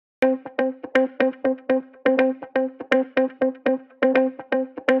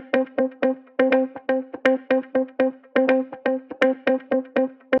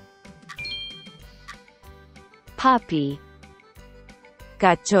Puppy.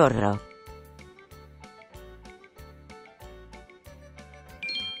 Cachorro.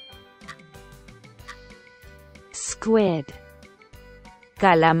 Squid.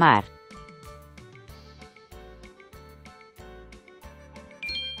 Calamar.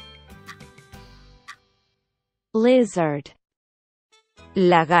 Lizard.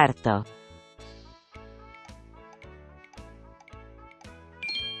 Lagarto.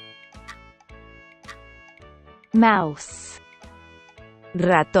 Mouse.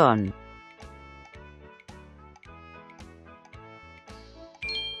 Ratón.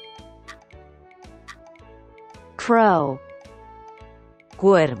 Crow.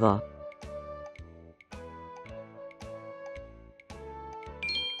 Cuervo.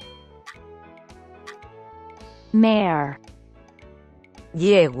 Mare.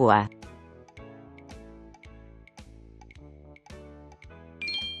 Yegua.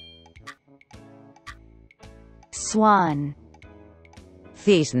 Swan.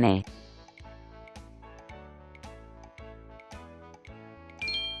 Cisne.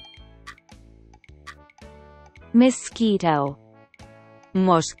 Mosquito.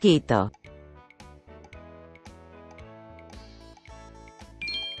 Mosquito.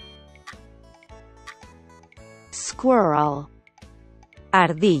 Squirrel.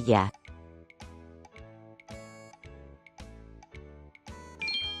 Ardilla.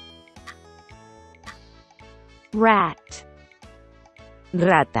 Rat.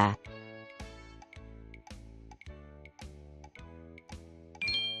 Rata.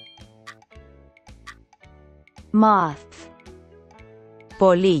 Moth.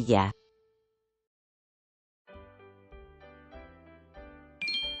 Polilla.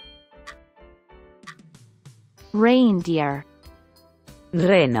 Reindeer.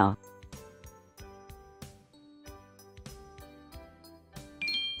 Reno.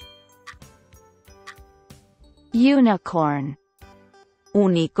 Unicorn.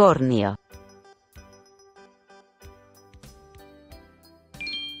 Unicornio.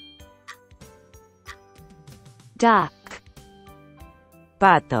 Duck.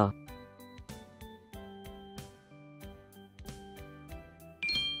 Pato.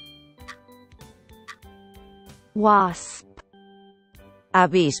 Wasp.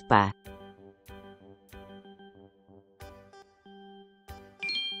 Avispa.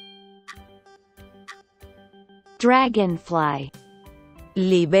 Dragonfly.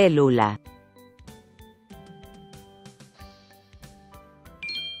 Libélula.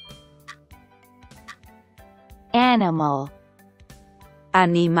 Animal.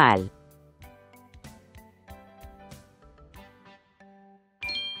 Animal.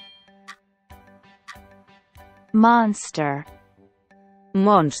 Monster.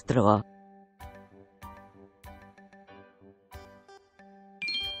 Monstruo.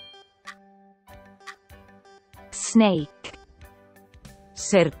 Snake.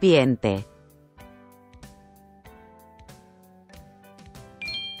 Serpiente.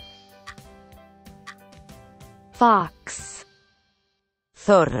 Fox.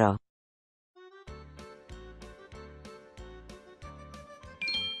 Zorro.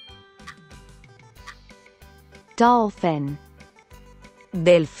 Dolphin.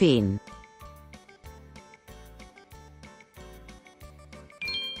 Delfín.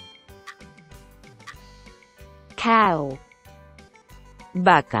 Cow.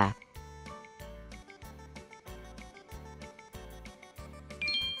 Vaca.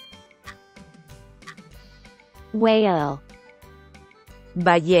 Whale.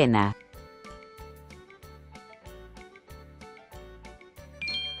 Ballena.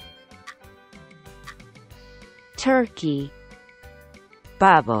 Turkey.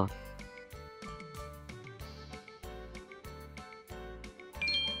 Pavo.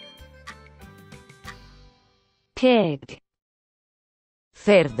 Pig.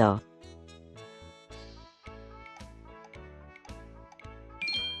 Cerdo.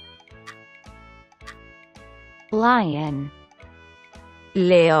 Lion.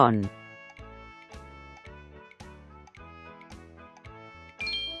 León.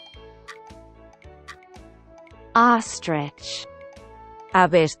 Ostrich.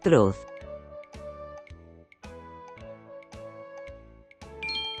 Avestruz.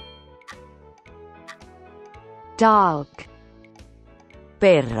 Dog.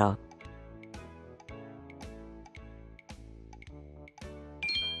 Perro.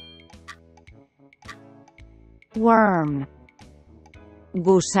 Worm.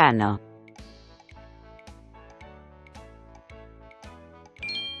 Gusano.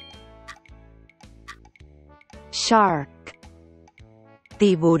 Shark.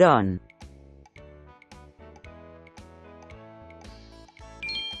 Tiburón.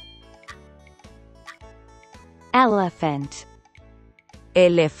 Elephant.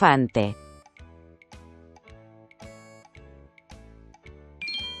 Elefante.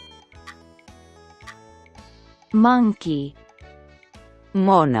 Monkey.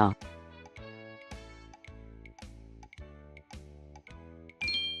 Mono.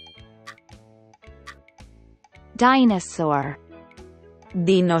 Dinosaur.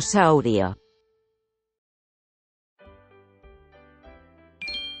 Dinosaurio.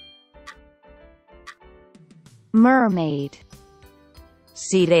 Mermaid.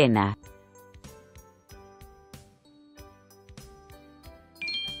 Sirena.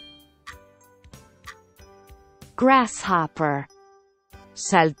 Grasshopper.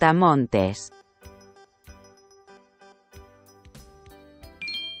 Saltamontes.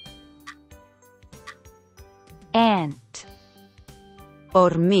 Ant.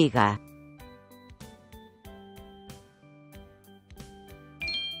 Hormiga.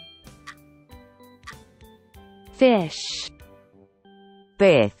 Fish.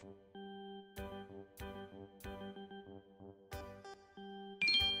 Pez.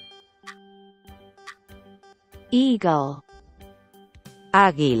 Eagle.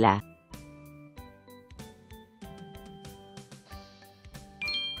 Águila.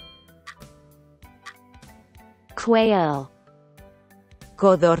 Quail.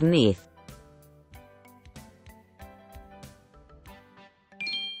 Codorniz.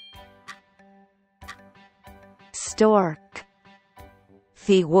 Stork.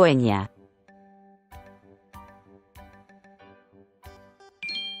 Cigüeña.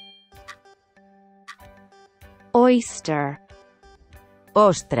 Oyster.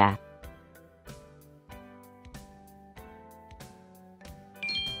 Ostra.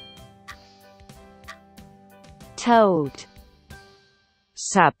 Toad.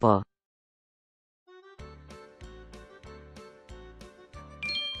 Sapo.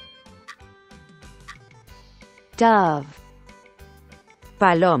 Dove.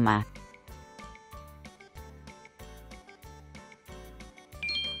 Paloma.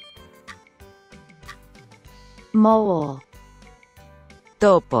 Mole.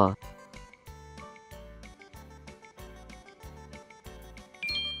 Topo.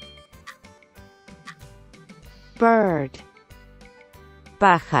 Bird.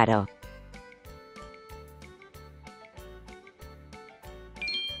 Pájaro.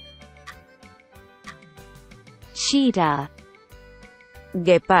 Cheetah.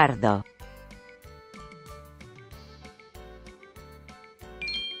 Guepardo.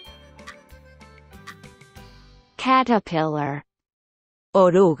 Caterpillar.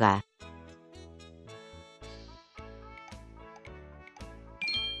 Oruga.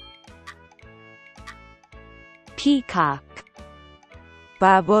 Peacock.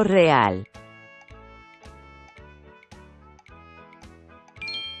 Pavo real.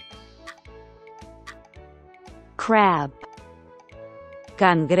 Crab.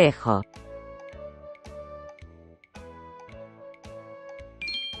 Cangrejo.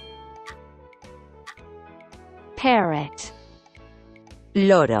 Parrot.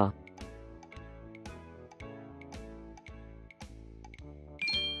 Loro.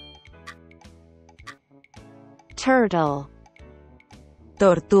 Turtle.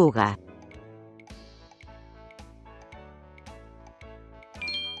 Tortuga.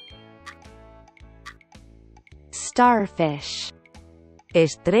 Starfish.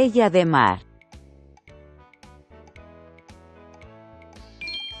 Estrella de mar.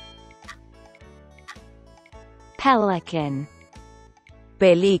 Pelican.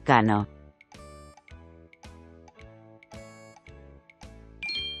 Pelícano.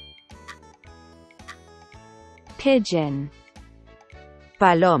 Pigeon.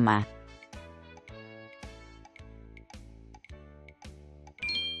 Paloma.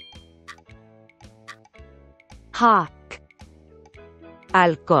 Hawk.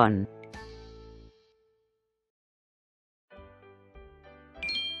 Halcón.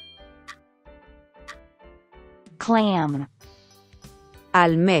 Clam.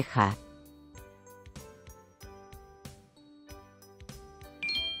 Almeja.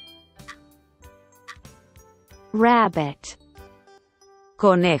 Rabbit.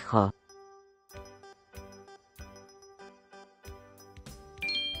 Conejo.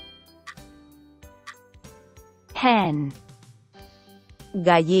 Hen.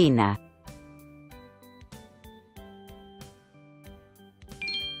 Gallina.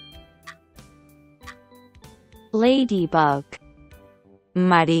 Ladybug.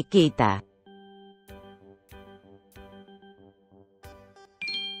 Mariquita.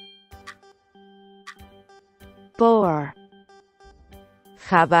 boar,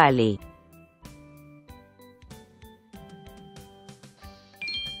 jabalí,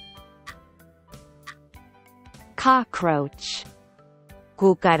 cockroach,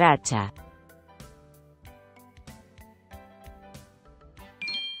 cucaracha,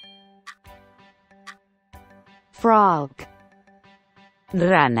 frog,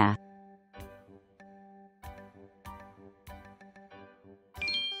 rana,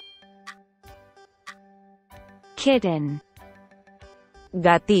 kitten,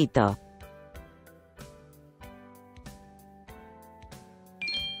 gatito,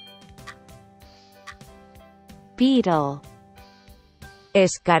 beetle,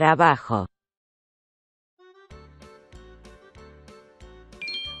 escarabajo,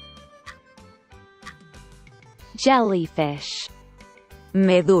 jellyfish,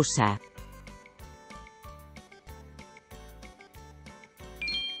 medusa,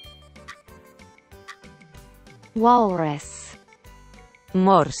 walrus,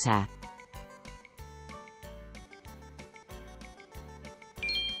 morsa,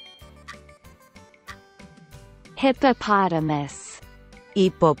 hippopotamus,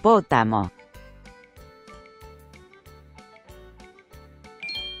 hipopótamo,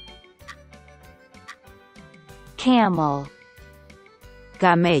 camel,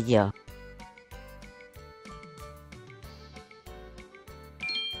 camello,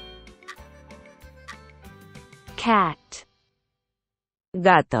 cat,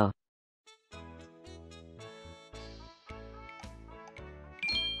 gato,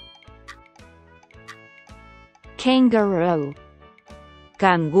 kangaroo,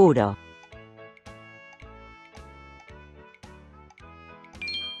 canguro,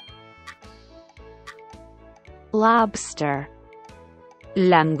 lobster,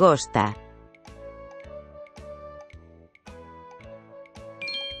 langosta,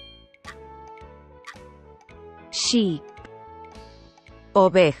 sheep,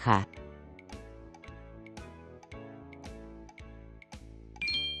 oveja,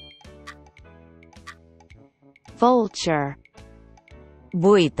 vulture,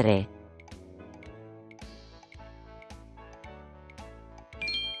 buitre,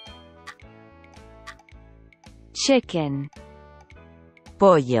 chicken,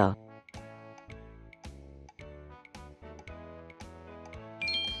 pollo,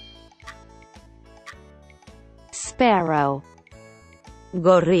 sparrow,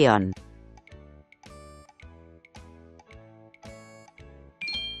 gorrión,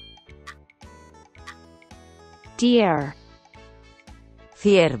 deer,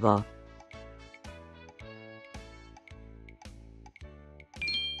 ciervo,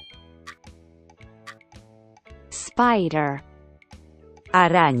 spider,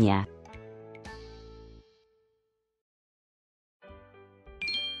 araña,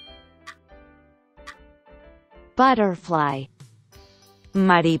 butterfly,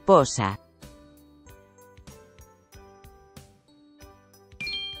 mariposa,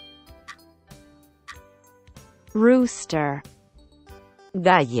 rooster,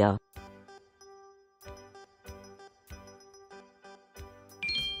 gallo,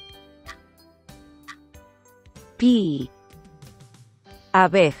 bee,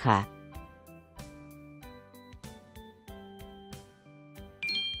 abeja,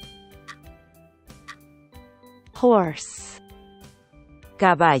 horse,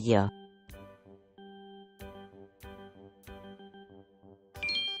 caballo,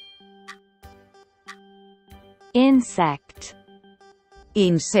 insect,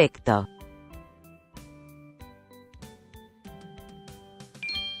 insecto,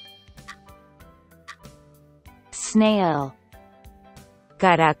 snail,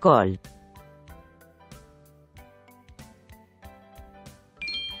 caracol,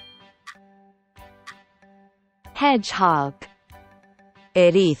 hedgehog,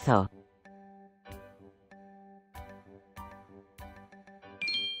 erizo,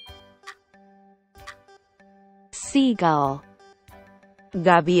 seagull,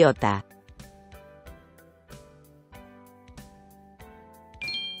 gaviota,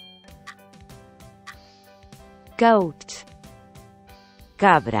 goat,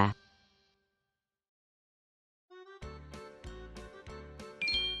 cabra,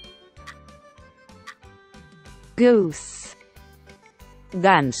 goose,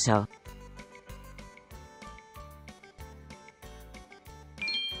 ganso,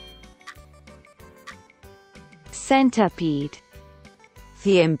 centipede,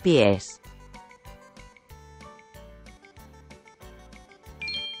 cien pies,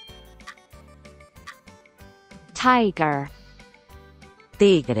 tiger,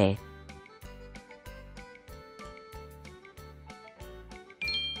 tigre,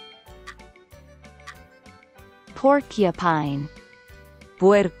 porcupine,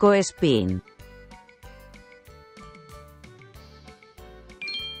 puerco espín,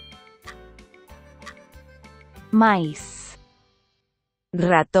 mice,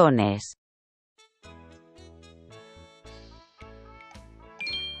 ratones,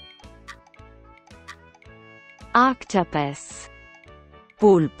 octopus,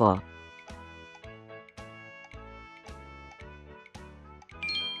 pulpo,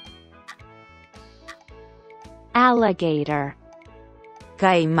 alligator,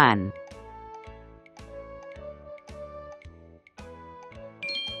 caimán,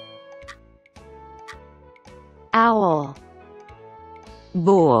 owl,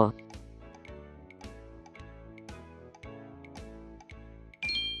 búho,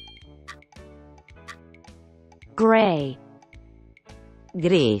 gray,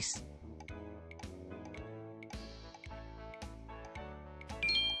 gris,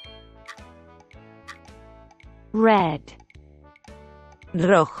 red,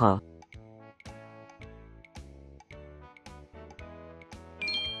 rojo,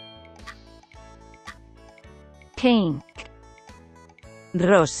 pink,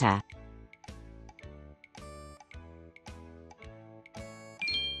 rosa,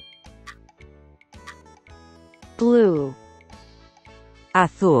 blue,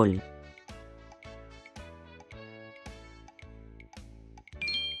 azul,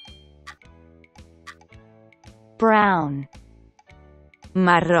 brown,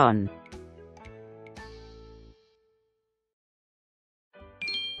 marrón,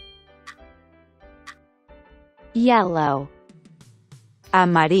 yellow,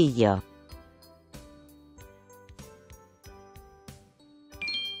 amarillo,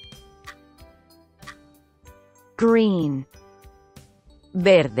 green,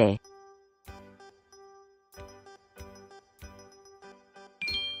 verde,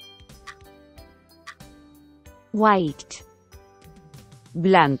 white,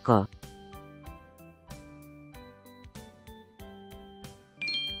 blanco,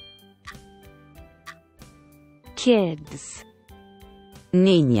 kids,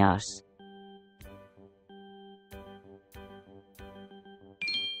 niños,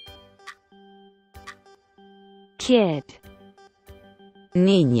 kid,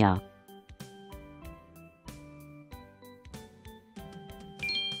 niño,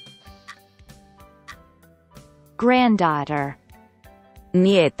 granddaughter,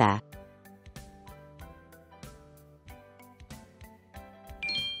 nieta,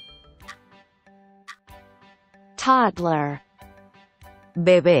 toddler,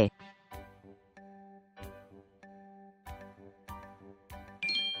 bebé,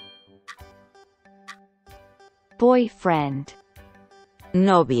 boyfriend,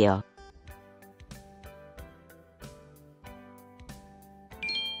 novio,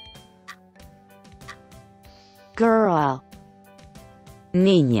 girl,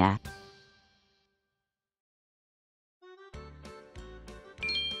 niña,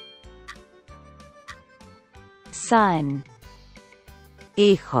 son,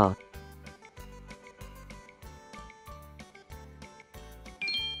 hijo,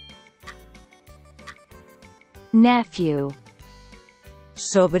 nephew,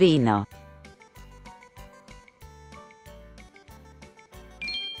 sobrino,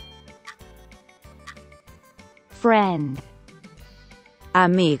 friend,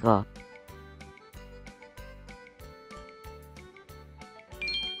 amigo,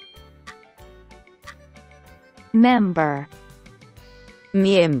 member,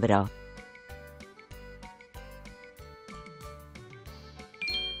 miembro,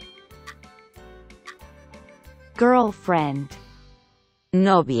 girlfriend,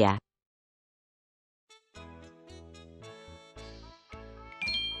 novia,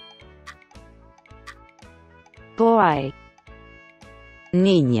 boy,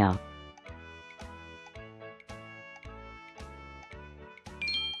 niño,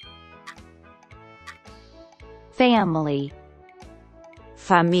 family,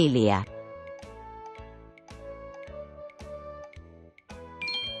 familia,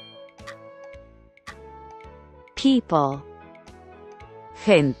 people,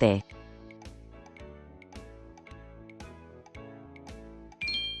 gente,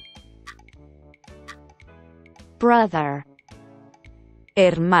 brother,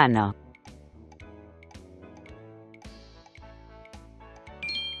 hermano,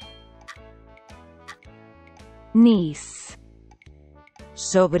 niece,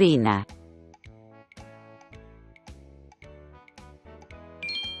 sobrina,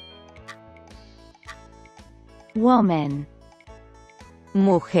 woman,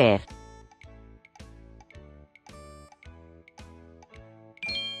 mujer,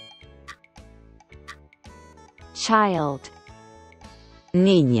 child,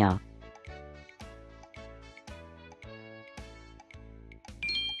 niño,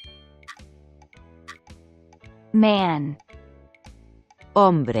 man,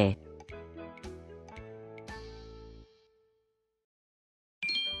 hombre,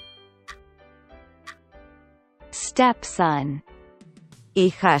 stepson,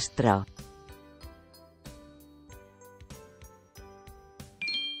 hijastro,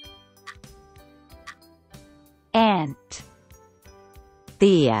 aunt,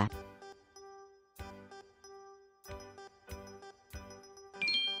 tía,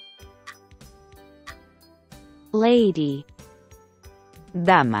 lady,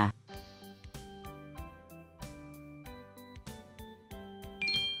 dama,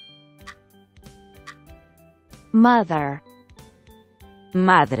 mother,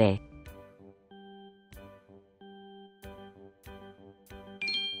 madre,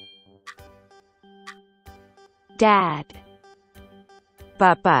 dad,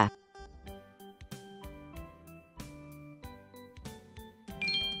 papá,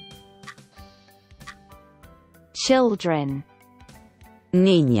 children,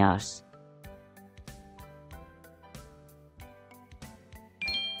 niños,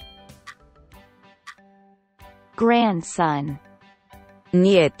 grandson,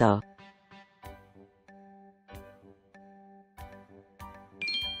 nieto,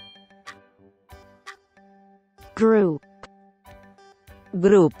 group,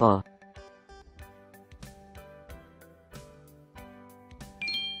 grupo,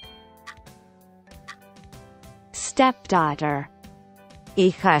 stepdaughter,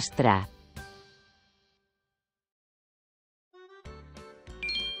 hijastra,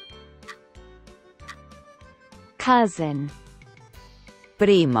 cousin,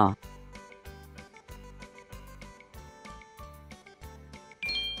 primo,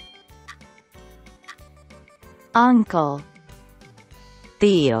 uncle,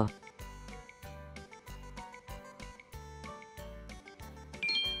 tío,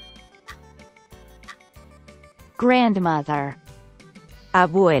 grandmother,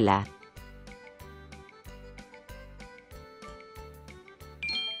 abuela,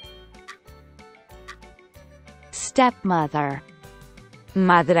 stepmother,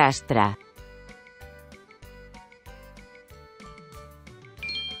 madrastra,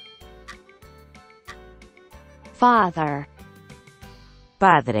 father,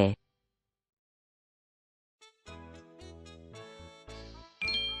 padre,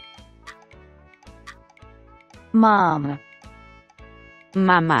 mom,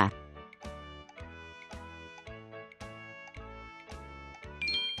 mamá,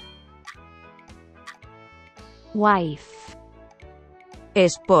 wife,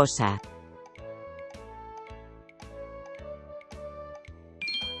 esposa,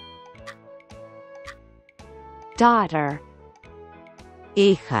 daughter,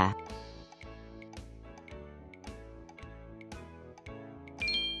 hija,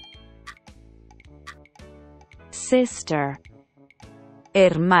 sister,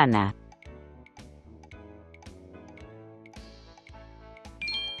 hermana,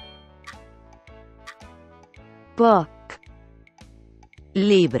 book,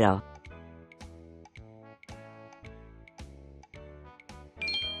 libro,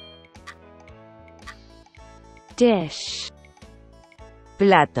 dish,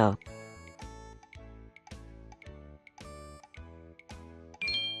 plato,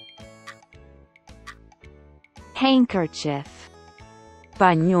 handkerchief,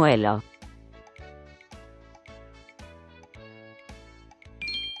 pañuelo,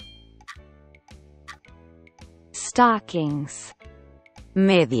 stockings,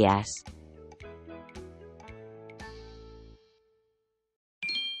 medias,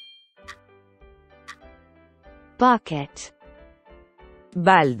 bucket,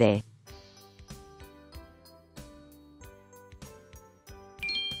 balde,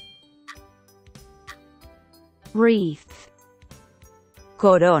 wreath,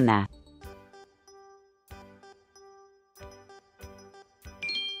 corona,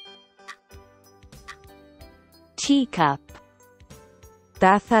 teacup,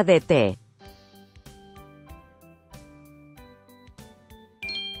 taza de té,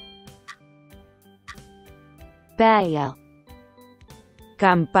 bell,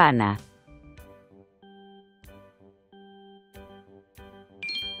 campana,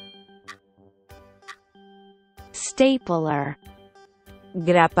 stapler,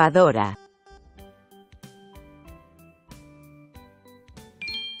 grapadora,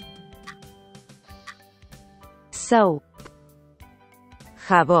 soap,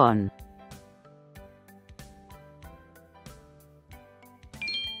 jabón,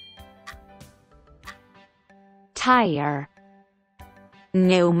 tire,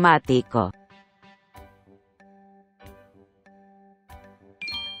 neumático,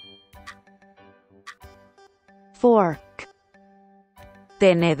 fork,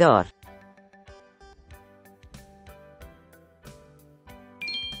 tenedor,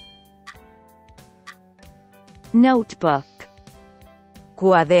 notebook,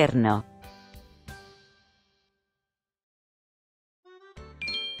 cuaderno,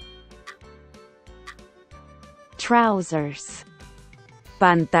 trousers,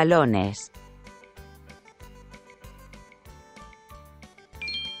 pantalones,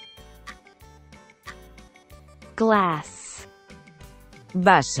 glass,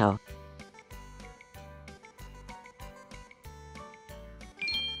 vaso,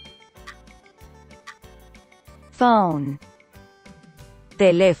 phone,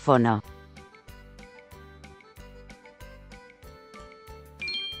 teléfono,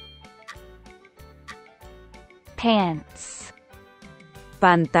 pants,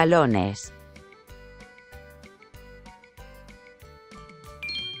 pantalones,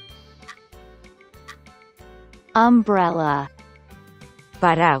 umbrella,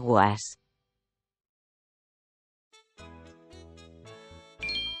 paraguas,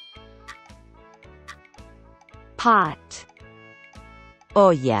 pot,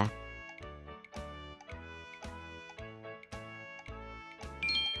 olla,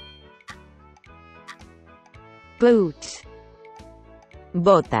 boot,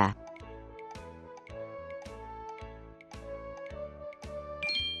 bota,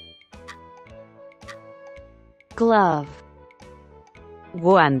 glove,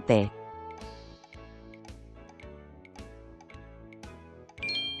 guante,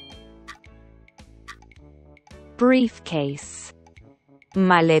 briefcase,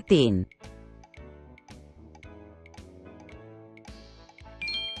 maletín,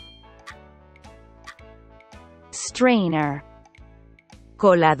 strainer,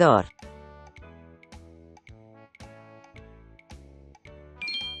 colador,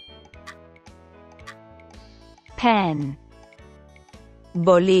 pen,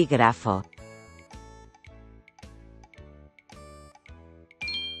 bolígrafo,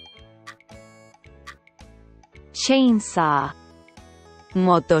 chainsaw,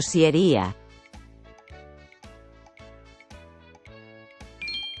 motosierra,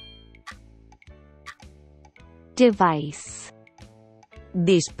 device,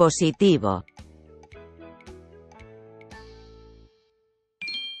 dispositivo,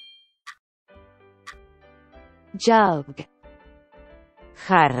 jug,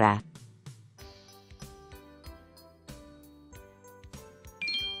 jarra,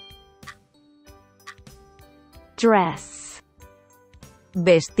 dress,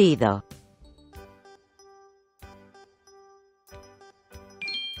 vestido,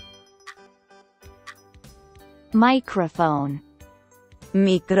 microphone,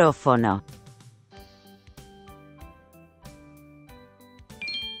 micrófono,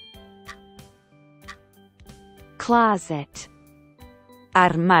 closet,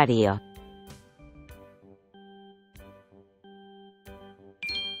 armario,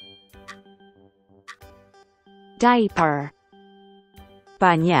 diaper,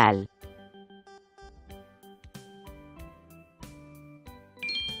 pañal,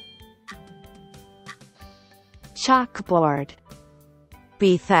 chalkboard,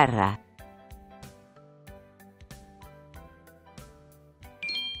 pizarra,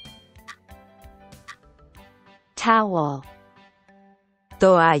 towel,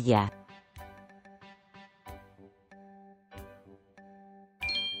 toalla,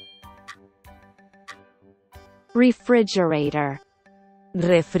 refrigerator,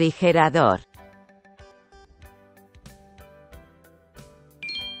 refrigerador,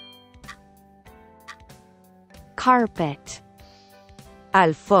 carpet,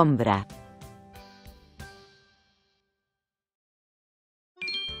 alfombra,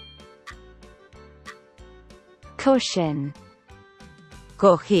 cushion,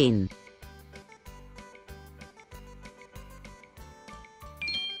 cojín,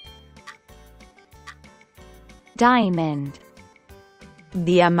 diamond,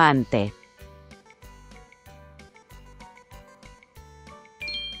 diamante,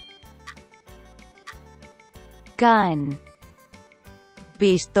 gun,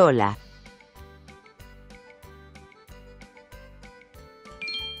 pistola,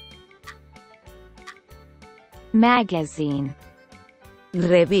 magazine,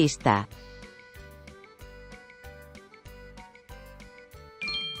 revista,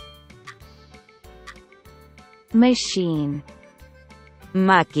 machine,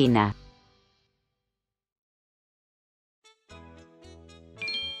 máquina,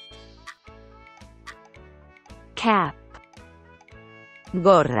 cap,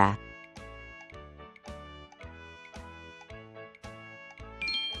 gorra,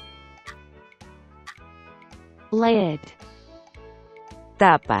 lid,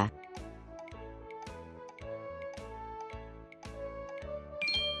 tapa,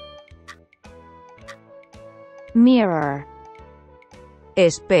 mirror,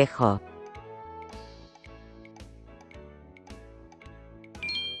 espejo,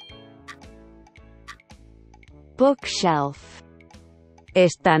 bookshelf,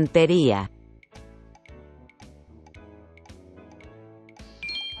 estantería,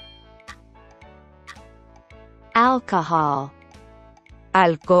 alcohol,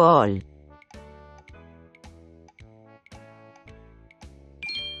 alcohol,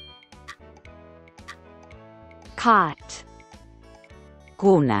 cot,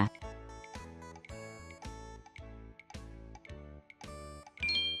 cuna,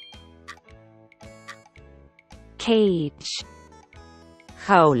 cage,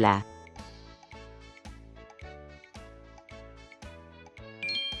 jaula,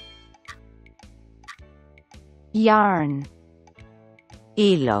 yarn,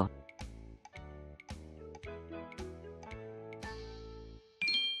 hilo,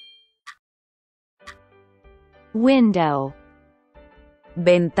 window,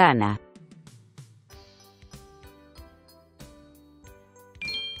 ventana,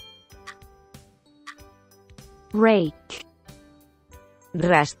 rake,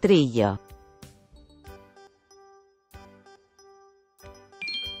 rastrillo,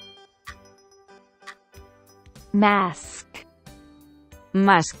 mask,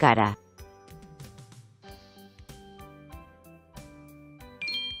 máscara,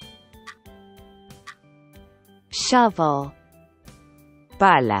 shovel,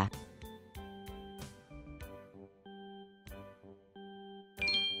 pala,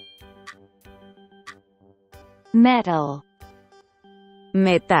 metal,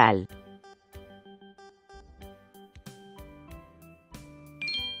 metal,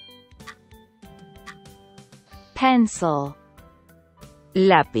 pencil,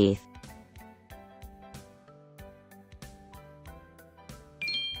 lápiz,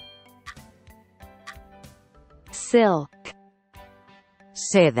 silk,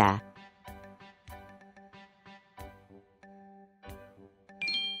 seda,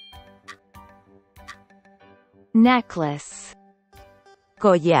 necklace,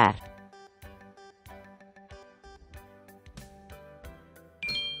 collar,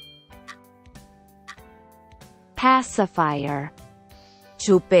 pacifier,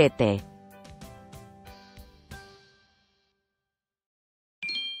 chupete,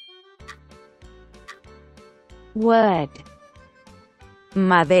 wood,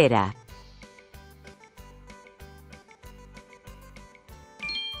 madera,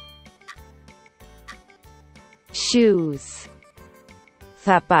 shoes,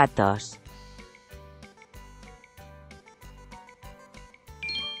 zapatos,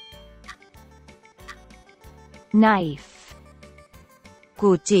 knife,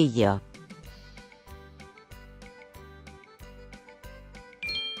 cuchillo,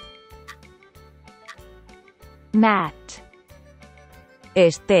 mat,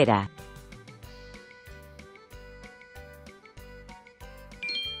 estera,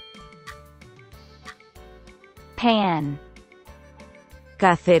 pan,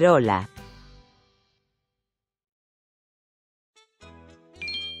 cacerola,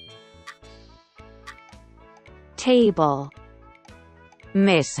 table,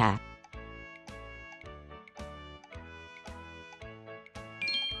 mesa,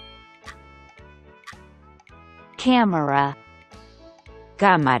 camera,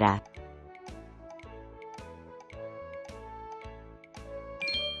 cámara,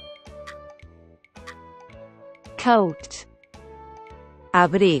 coat,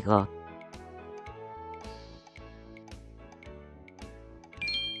 abrigo,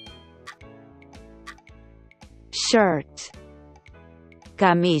 shirt,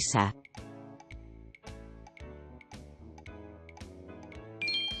 camisa,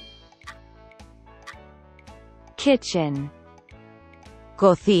 kitchen,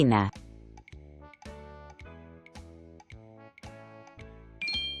 cocina,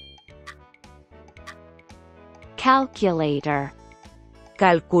 calculator,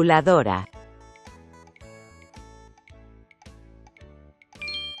 calculadora,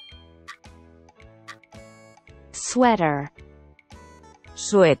 sweater,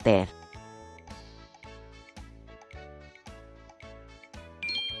 suéter,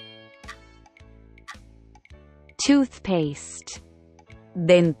 toothpaste,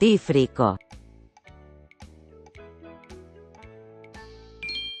 dentífrico,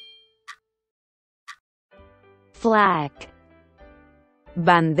 Flag.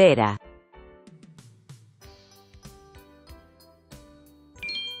 Bandera.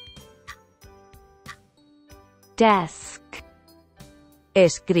 Desk.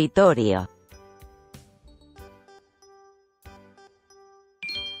 Escritorio.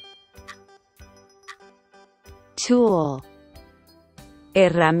 Tool.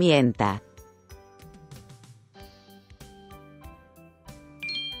 Herramienta.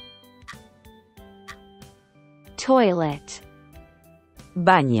 Toilet.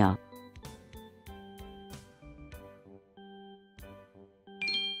 Baño.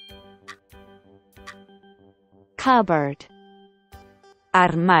 Cupboard.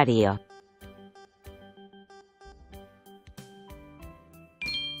 Armario.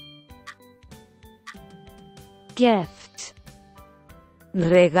 Gift.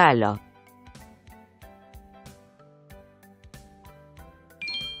 Regalo.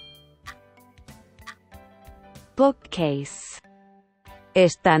 Bookcase.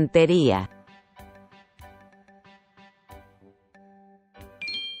 Estantería.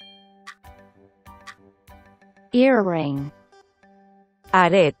 Earring.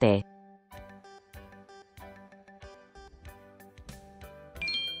 Arete.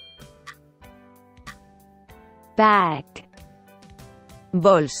 Bag.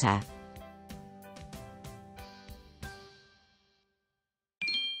 Bolsa.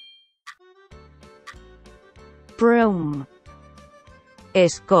 Broom.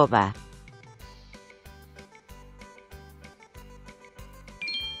 Escoba.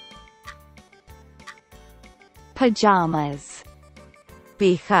 Pajamas.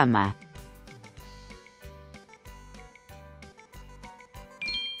 Pijama.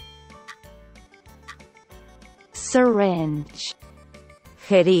 Syringe.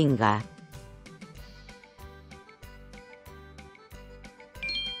 Jeringa.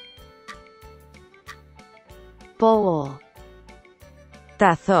 Bowl.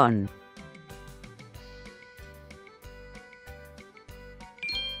 Tazón.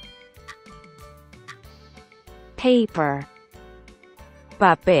 Paper.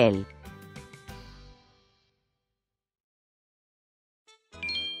 Papel.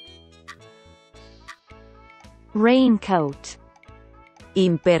 Raincoat.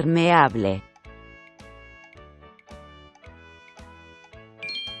 Impermeable.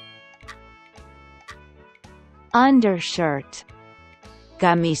 Undershirt.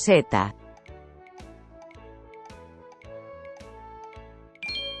 Camiseta.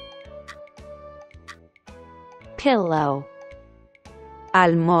 Pillow.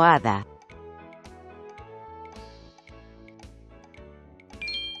 Almohada.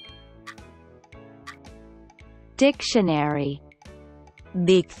 Dictionary.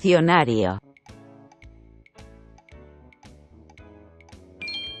 Diccionario.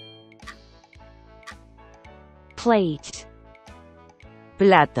 Plate.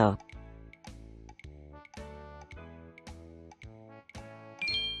 Plato.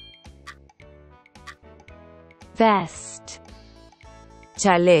 Vest.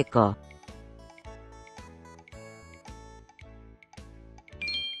 Chaleco.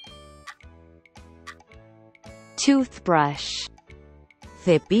 Toothbrush.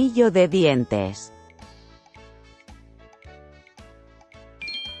 Cepillo de dientes.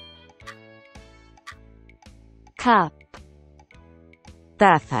 Cup.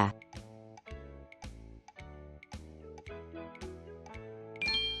 Taza.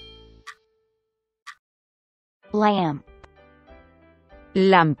 Lamp.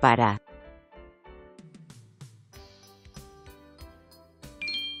 Lámpara.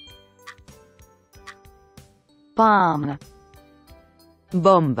 Bomb.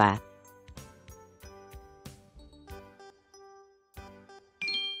 Bomba.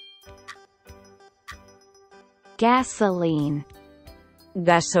 Gasoline.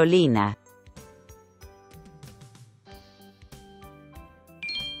 Gasolina.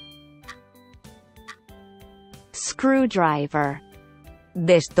 Screwdriver.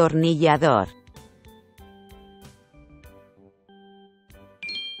 Destornillador.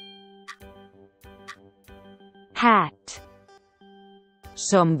 Hat.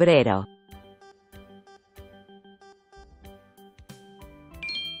 Sombrero.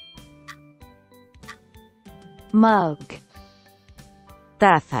 Mug.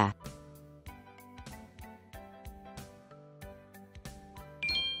 Taza.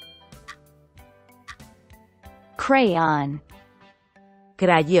 Crayon.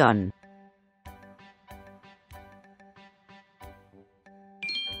 Crayón.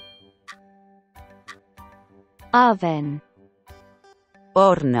 Oven.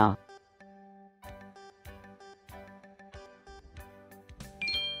 Horno.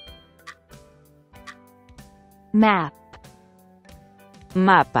 Map.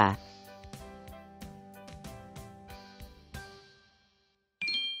 Mapa.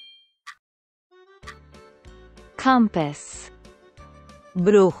 Compass.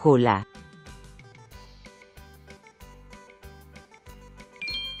 Brújula.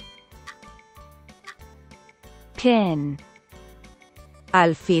 Pin.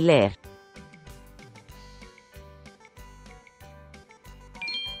 Alfiler.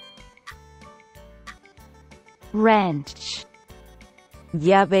 Wrench.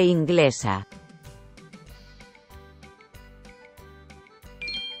 Llave inglesa.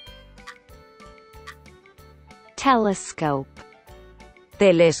 Telescope.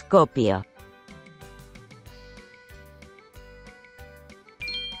 Telescopio.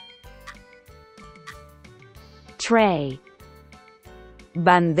 Tray.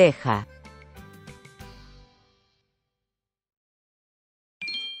 Bandeja.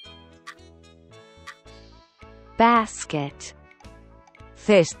 Basket.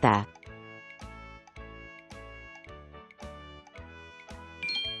 Cesta.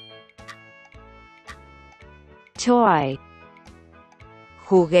 Toy.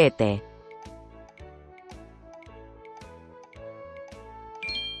 Juguete.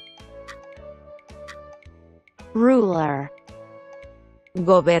 Ruler.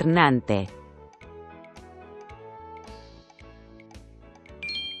 Gobernante.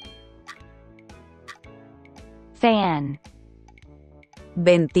 Fan.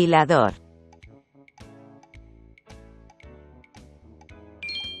 Ventilador.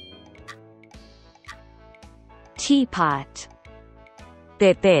 Teapot.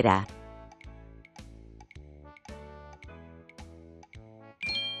 Tetera.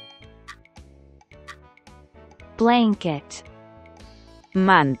 Blanket.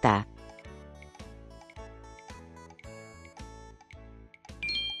 Manta.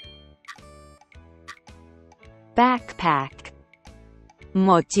 Backpack.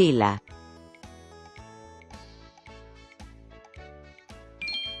 Mochila.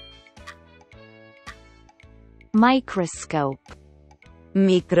 Microscope.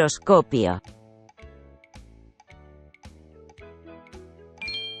 Microscopio.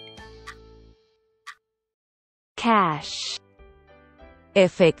 Cash.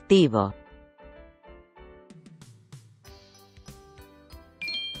 Efectivo.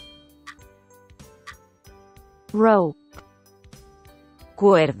 Rope.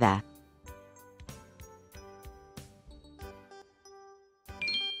 Cuerda.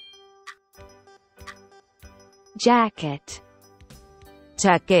 Jacket.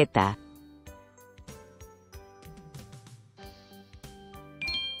 Chaqueta.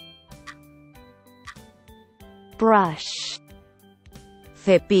 Brush.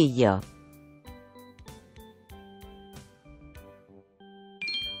 Cepillo.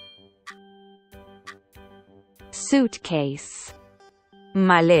 Suitcase.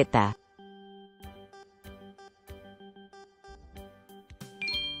 Maleta.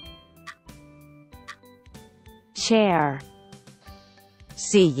 Chair.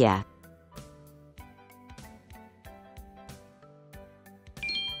 Silla.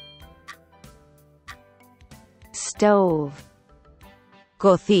 Stove.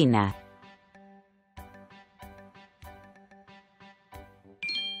 Cocina.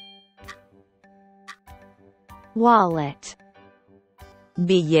 Wallet.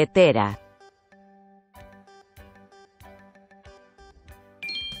 Billetera.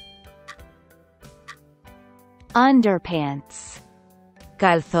 Underpants.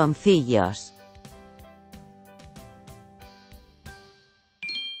 Calzoncillos.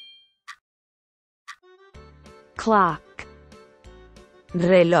 Clock.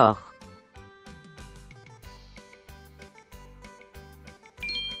 Reloj.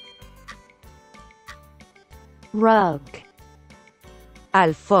 Rug.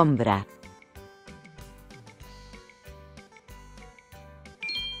 Alfombra.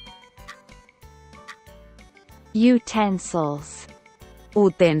 Utensils.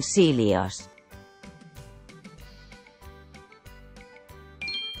 Utensilios.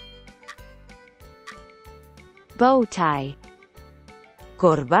 Bow tie.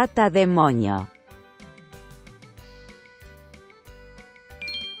 Corbata de moño.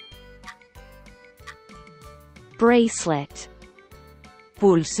 Bracelet.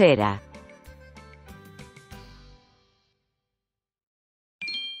 Pulsera.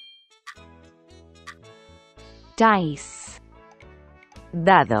 Dice.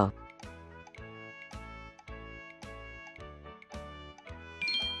 Dado.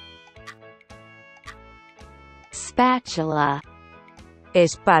 Spatula.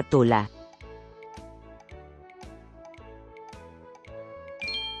 Espátula.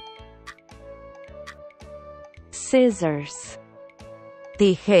 Scissors.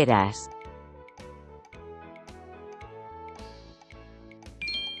 Tijeras.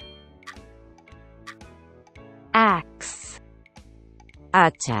 Axe.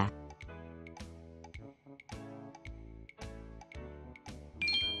 Hacha.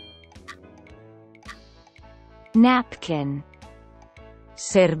 Napkin.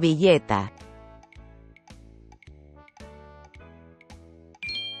 Servilleta.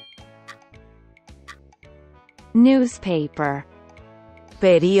 Newspaper.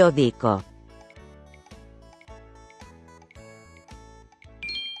 Periódico.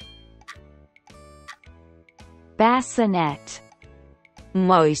 Bassinet.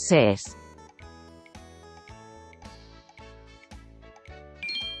 Moisés.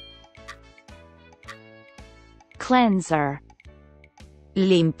 Cleanser.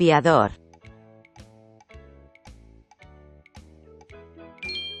 Limpiador.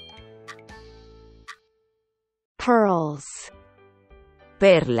 Pearls.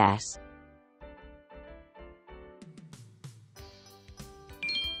 Perlas.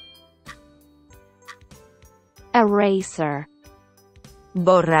 Eraser.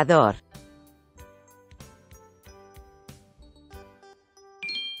 Borrador.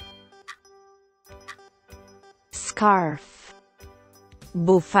 Scarf.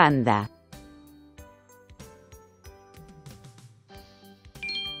 Bufanda.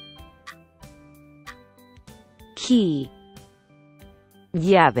 Key.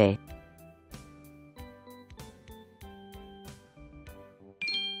 Llave.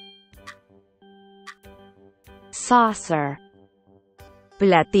 Saucer.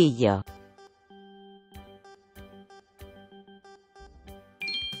 Platillo.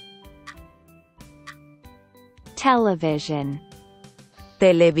 Television.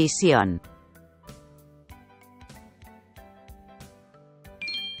 Televisión.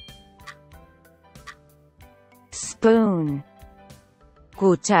 Spoon.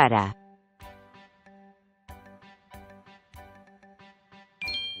 Cuchara.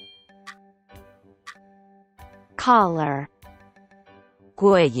 Collar.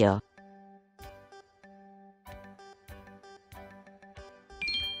 Cuello.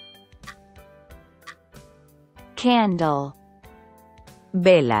 Candle.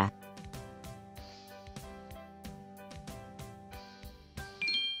 Vela.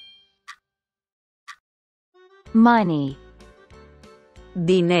 Money.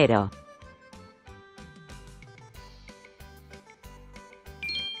 Dinero.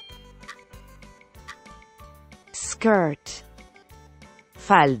 Skirt.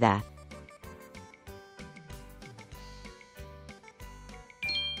 Falda.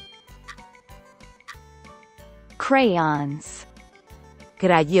 Crayons.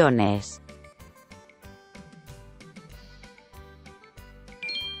 Crayones.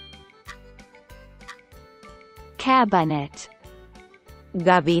 Cabinet.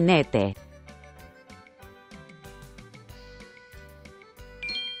 Gabinete.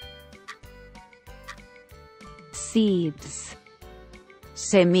 Seeds.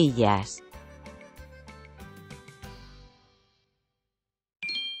 Semillas.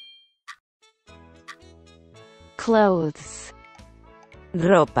 Clothes.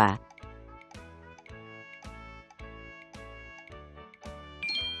 Ropa.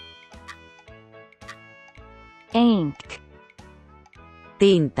 Ink.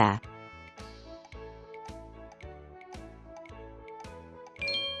 Tinta.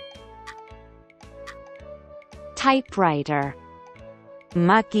 Typewriter.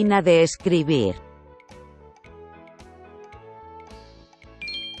 Máquina de escribir.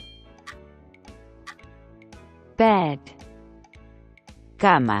 Bed.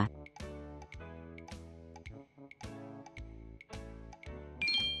 Cama.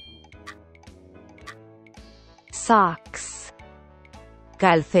 Socks.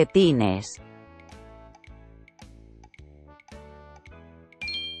 Calcetines.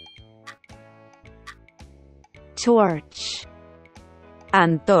 Torch.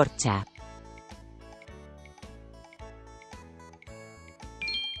 Antorcha.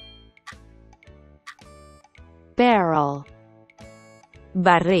 Barrel.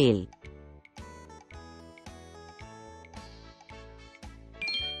 Barril.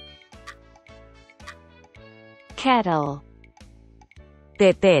 Kettle.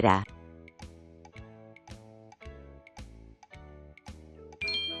 Tetera.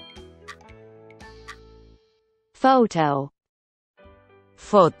 Photo.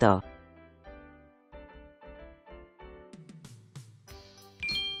 Foto.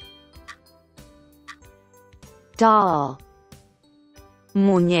 Doll.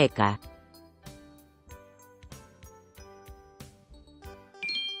 Muñeca.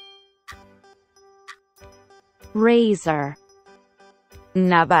 razor,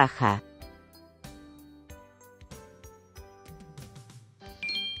 navaja,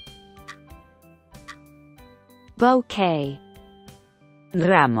 bouquet,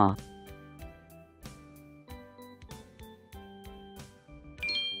 ramo,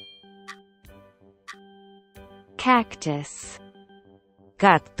 cactus,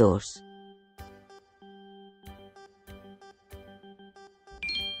 cactus,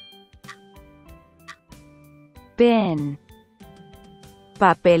 bin,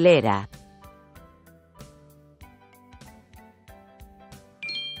 papelera,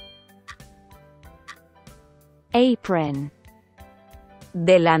 apron,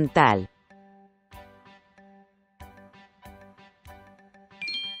 delantal,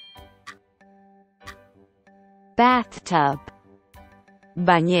 bathtub,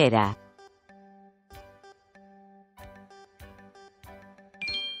 bañera,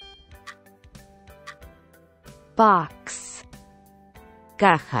 box,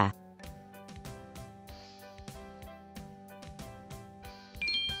 caja,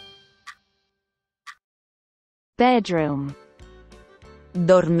 bedroom,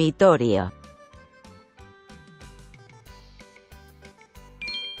 dormitorio,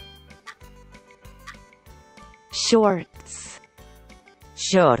 shorts,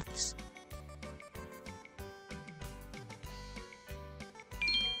 shorts,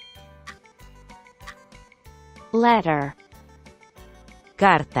 letter,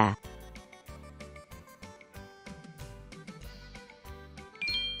 carta,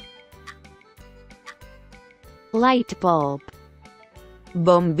 light bulb,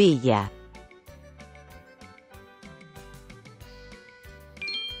 bombilla,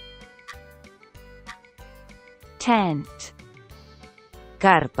 tent,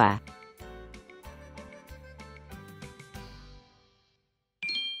 carpa,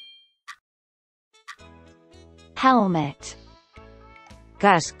 helmet,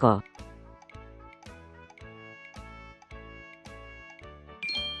 casco,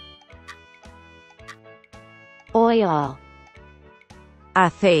 oil,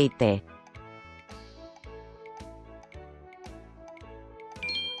 aceite,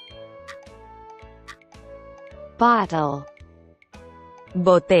 bottle,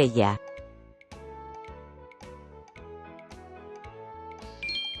 botella,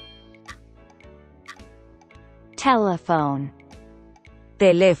 telephone,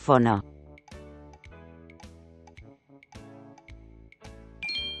 teléfono,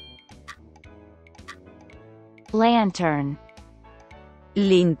 lantern,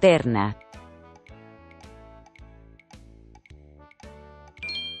 linterna,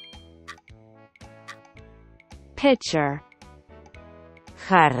 pitcher,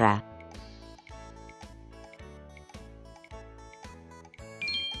 jarra,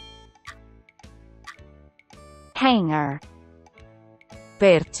 hanger,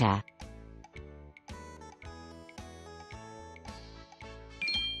 percha,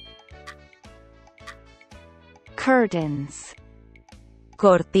 curtains,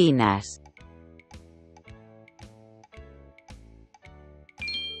 cortinas,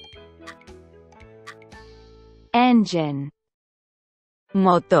 engine,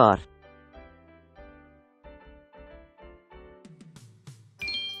 motor,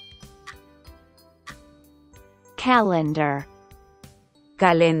 calendar,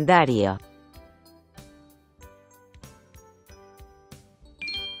 calendario,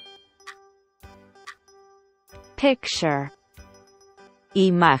 picture,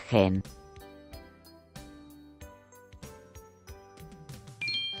 imagen,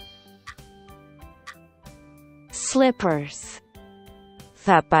 slippers,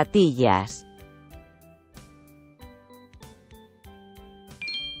 zapatillas,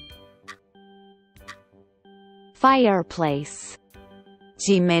 fireplace,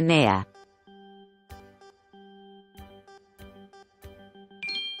 chimenea,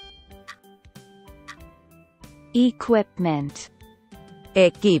 equipment,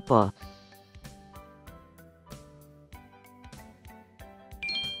 equipo,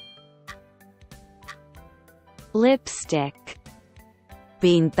 lipstick,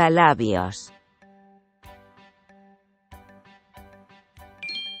 pintalabios,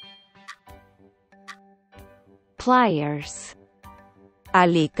 pliers,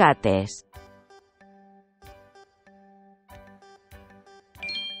 alicates,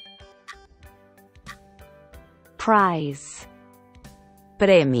 prize,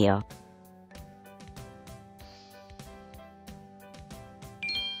 premio,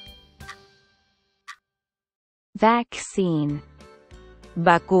 vaccine,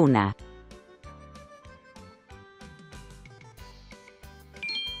 vacuna,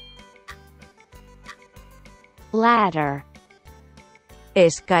 ladder,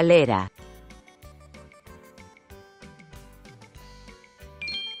 escalera,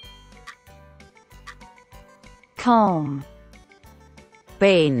 comb,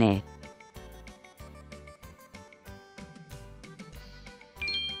 peine,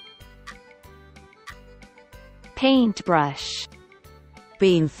 paintbrush,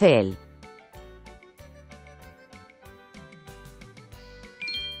 pincel,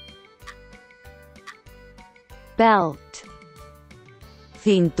 belt,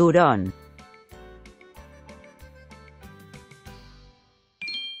 cinturón,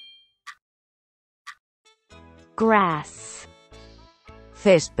 grass,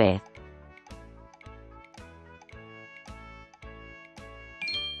 césped,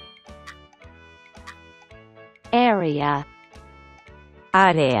 area,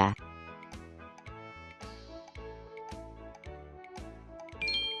 área,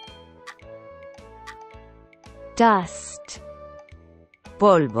 dust,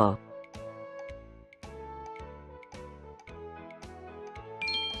 polvo,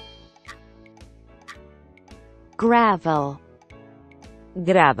 gravel,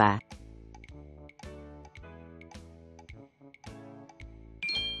 grava,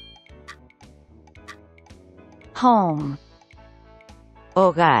 home,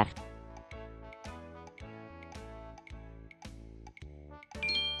 hogar,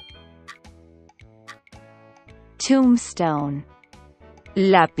 tombstone,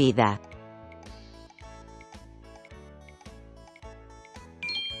 lápida,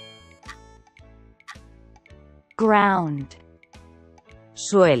 ground,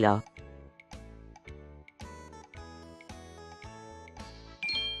 suelo,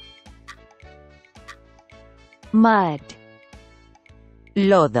 mud,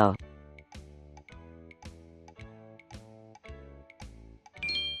 lodo,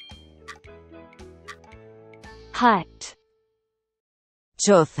 hut,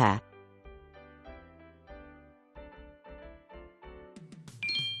 choza,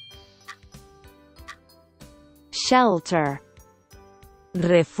 shelter,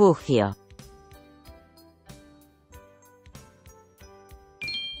 refugio,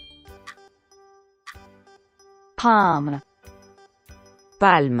 palm,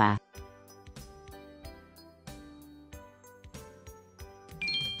 palma,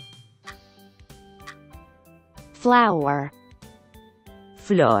 flower,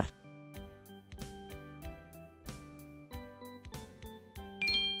 flor,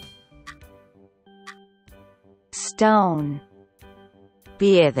 stone,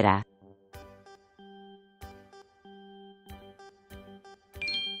 piedra,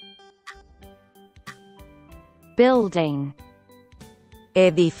 building,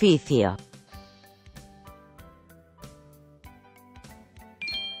 edificio,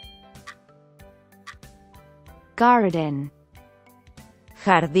 garden,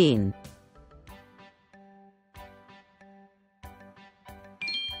 jardín,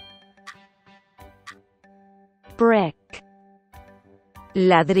 brick,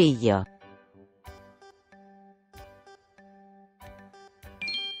 ladrillo,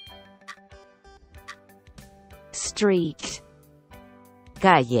 street,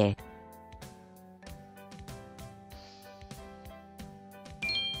 calle,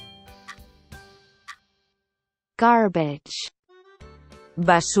 garbage,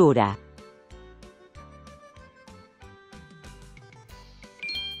 basura,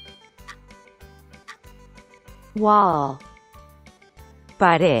 wall,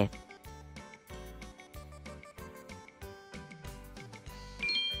 pared,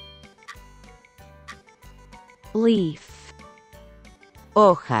 leaf,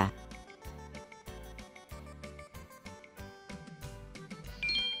 hoja,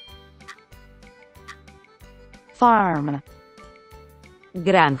 farm,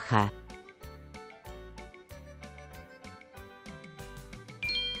 granja,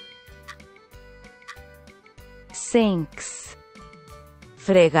 sinks,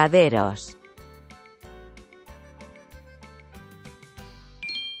 fregaderos,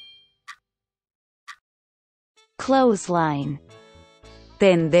 clothesline,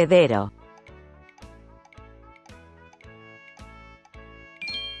 tendedero,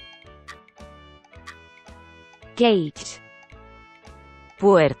 gate,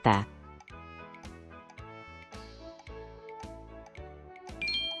 puerta,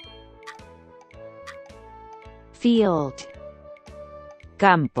 field,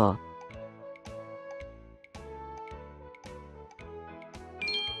 campo,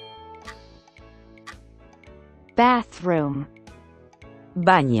 bathroom,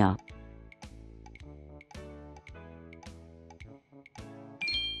 baño,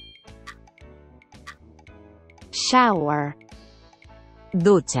 shower,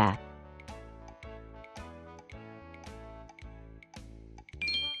 ducha,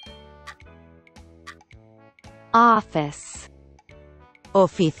 office,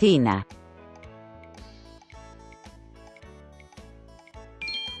 oficina,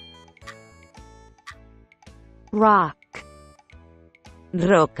 rock,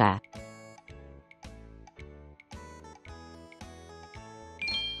 roca,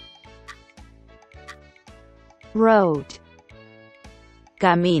 road,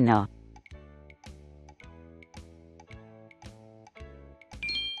 camino,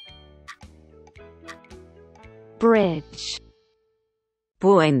 bridge,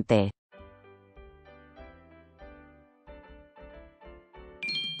 puente,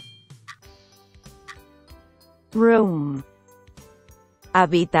 room,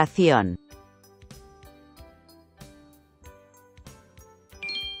 habitación,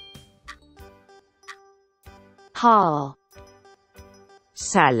 hall,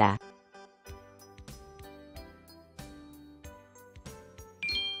 sala,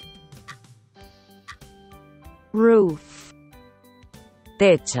 roof,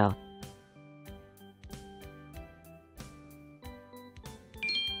 techo,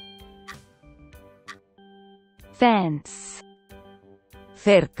 fence,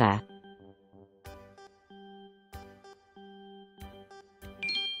 cerca,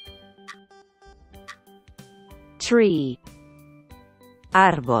 tree,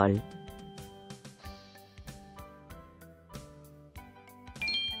 árbol,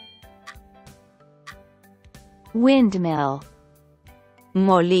 windmill,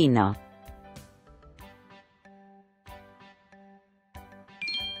 molino,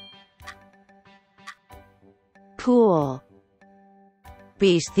 pool,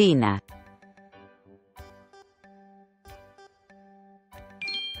 piscina,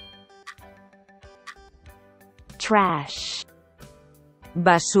 trash,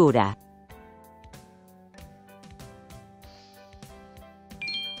 basura,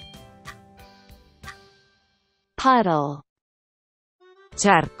 puddle,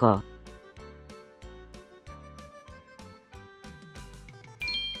 charco,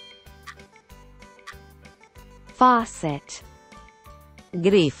 faucet,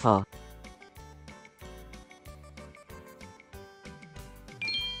 grifo,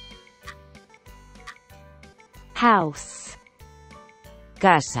 house,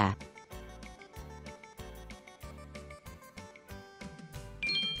 casa,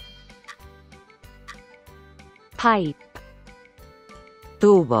 pipe,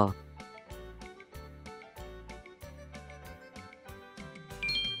 tubo,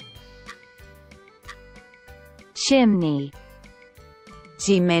 chimney,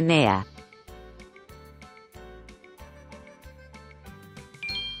 chimenea,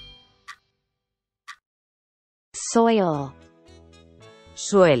 soil,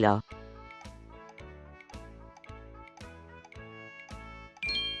 suelo,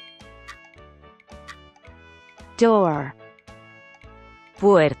 door,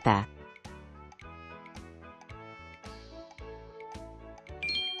 puerta,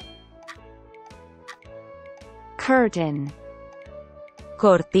 curtain,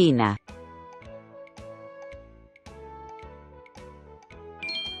 cortina,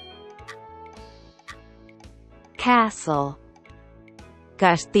 castle,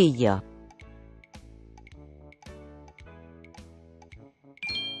 castillo,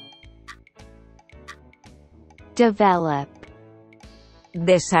 develop,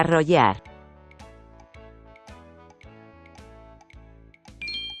 desarrollar,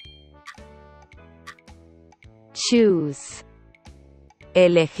 choose,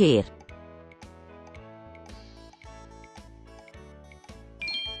 elegir,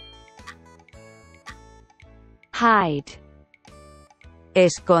 hide,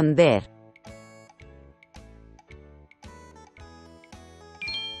 esconder,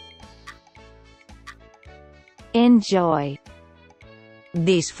 enjoy,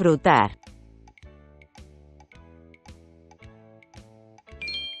 disfrutar,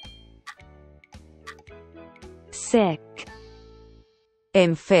 sick,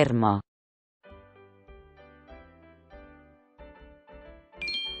 enfermo,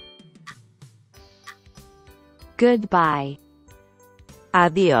 goodbye,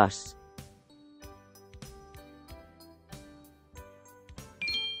 adiós,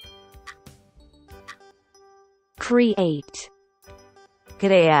 create,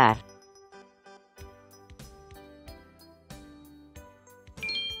 crear,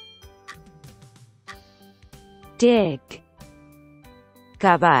 dig,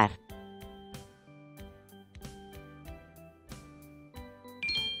 cavar,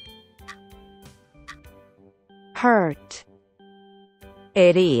 hurt,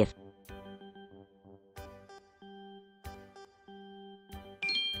 herir,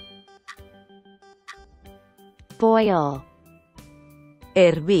 boil,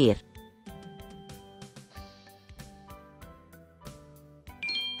 hervir,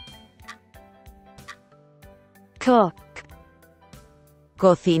 cook,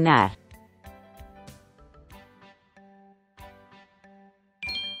 cocinar,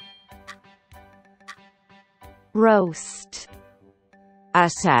 roast,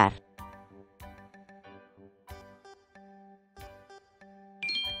 asar,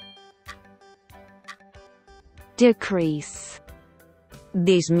 decrease,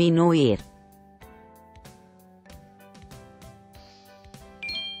 disminuir,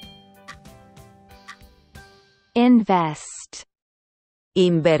 invest,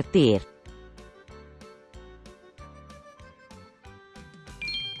 invertir,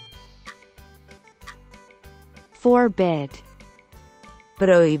 forbid,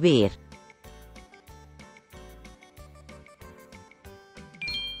 prohibir,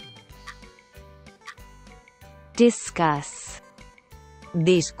 discuss,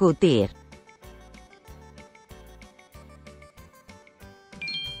 discutir,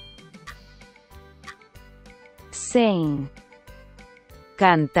 sing,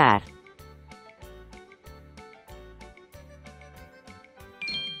 cantar,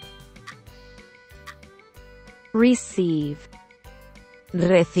 receive,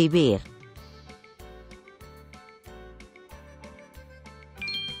 recibir,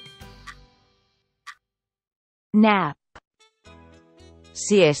 nap,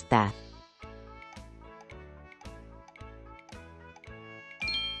 siesta,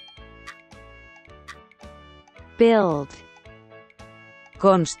 build,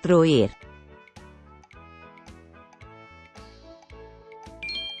 construir,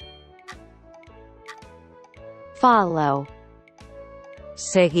 follow,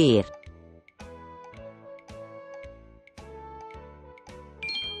 seguir,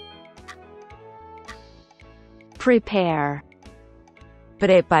 prepare,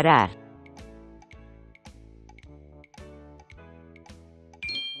 preparar,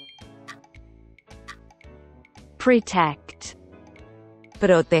 protect,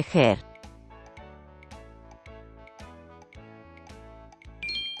 proteger,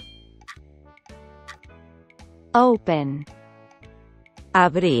 open,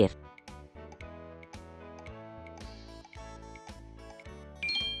 abrir,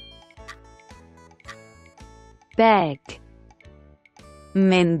 beg,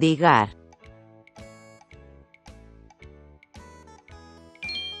 mendigar,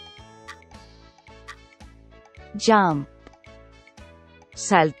 jump,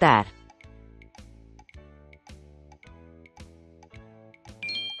 saltar,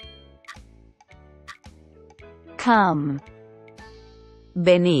 come,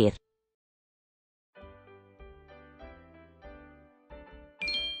 venir,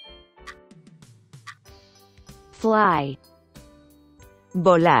 fly,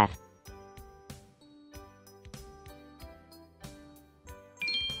 volar,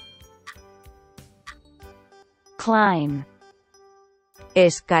 climb,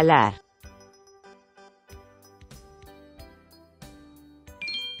 escalar,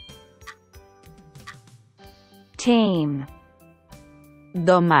 tame,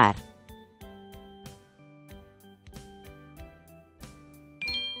 domar,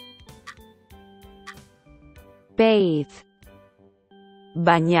 bathe,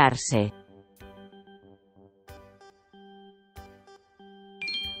 bañarse,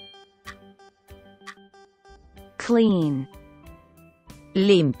 clean,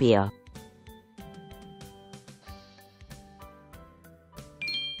 limpio,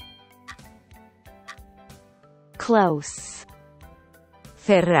 close,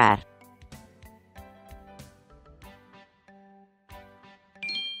 cerrar,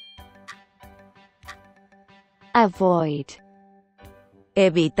 avoid,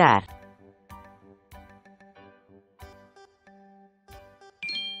 evitar,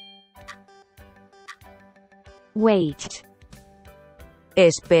 wait,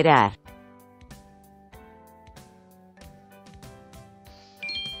 esperar,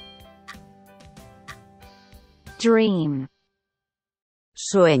 dream,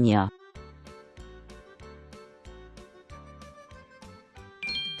 sueño,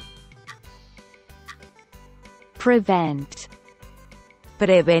 prevent,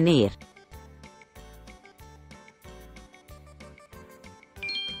 prevenir,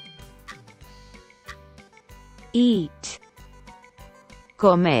 eat,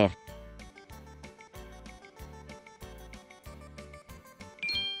 comer,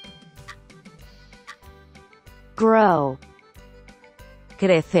 Grow.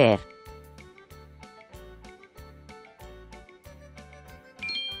 Crecer.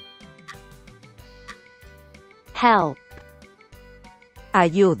 Help.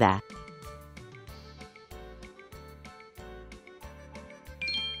 Ayuda.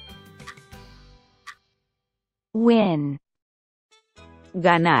 Win.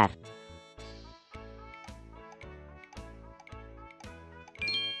 Ganar.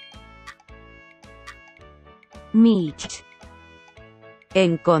 Meet.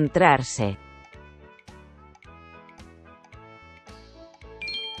 Encontrarse.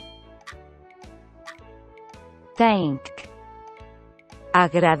 Thank.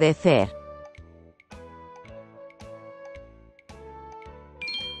 Agradecer.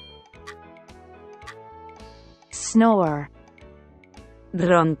 Snore.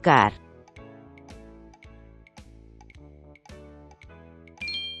 Roncar.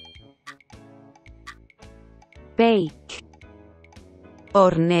 Bake.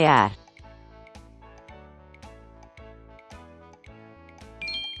 Hornear.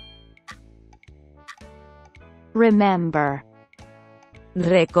 Remember.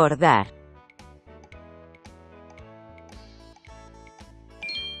 Recordar.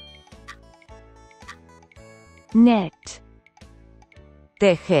 Knit.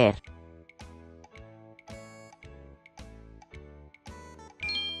 Tejer.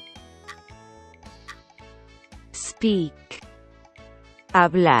 Speak.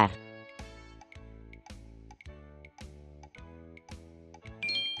 Hablar.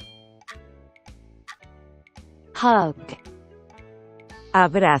 Hug.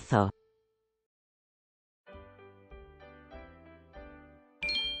 Abrazo.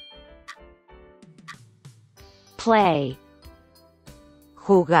 Play.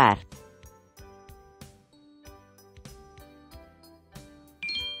 Jugar.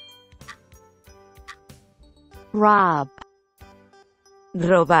 Rob.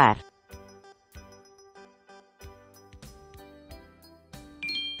 Robar.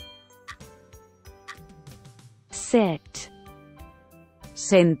 Sit.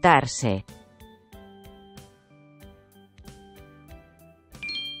 Sentarse.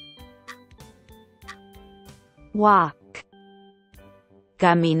 Walk.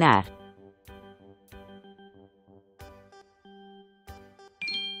 Caminar.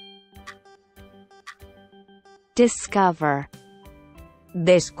 Discover.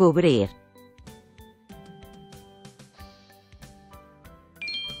 Descubrir.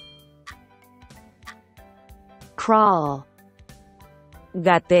 Crawl.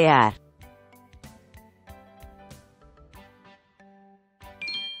 Gatear.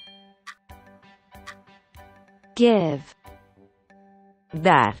 Give.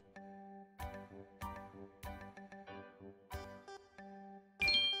 Dar.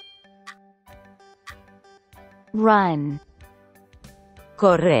 Run.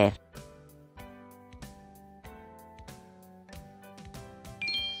 Correr.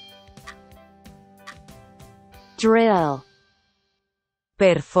 Drill.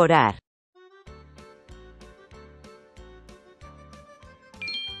 Perforar.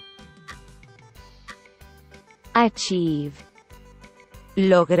 Achieve.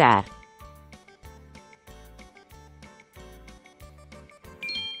 Lograr.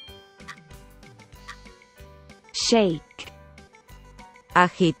 Shake.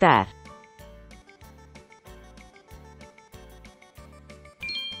 Agitar.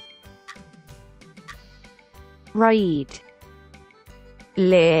 Read.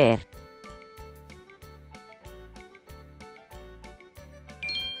 Leer.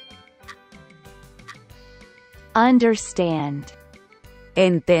 Understand.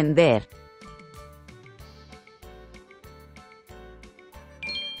 Entender.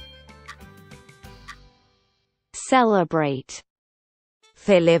 Celebrate.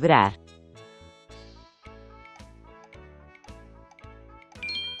 Celebrar.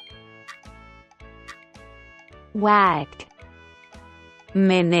 Wag.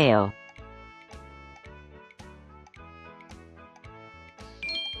 Meneo.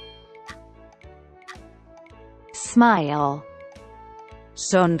 Smile.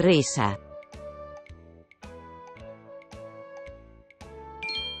 Sonrisa.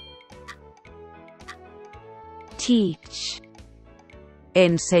 Teach.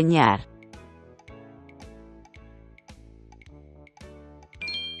 Enseñar.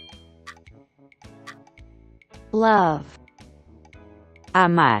 Love.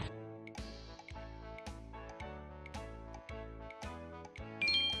 Amar.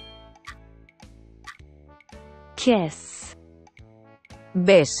 Kiss.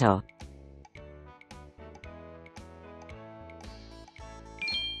 Beso.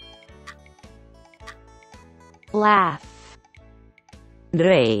 laugh,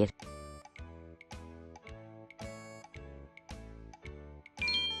 reír,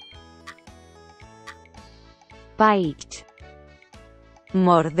 bite,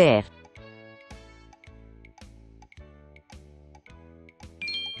 morder,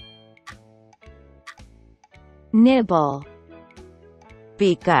 nibble,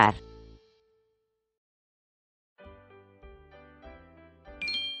 picar,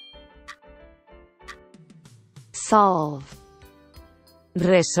 solve,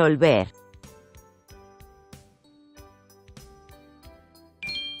 resolver,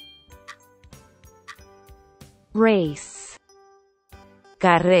 race,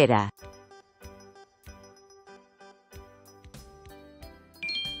 carrera,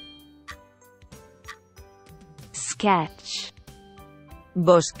 sketch,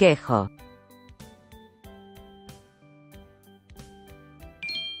 bosquejo,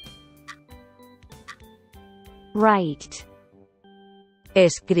 write,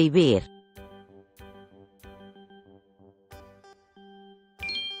 escribir,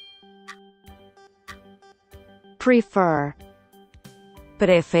 prefer,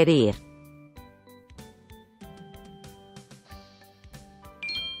 preferir,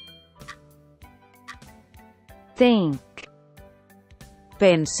 think,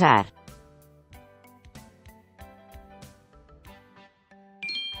 pensar,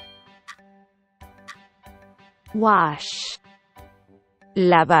 wash,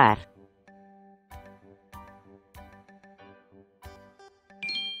 lavar,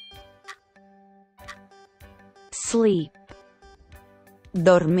 sleep,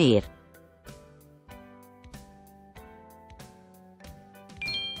 dormir,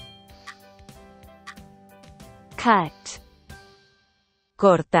 cut,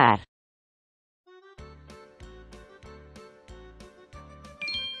 cortar,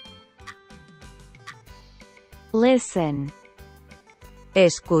 listen,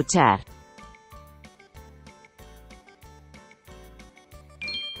 escuchar,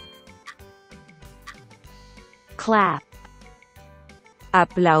 clap,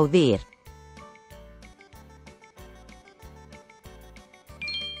 aplaudir,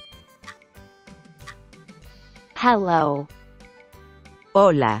 hello,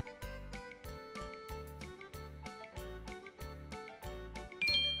 hola,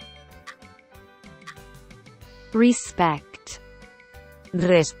 respect,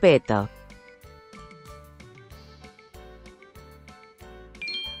 respeto,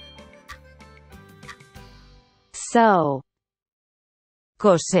 sew,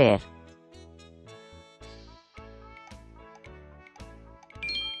 coser,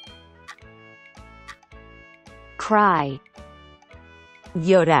 cry,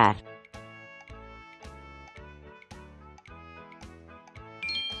 llorar,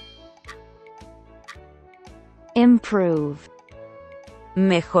 improve,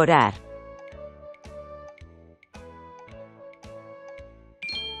 mejorar,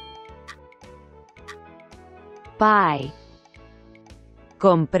 buy,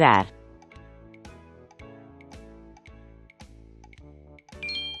 comprar,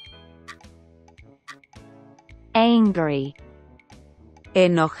 angry,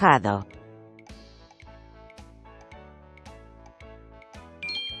 enojado,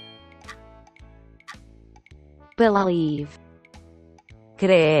 believe,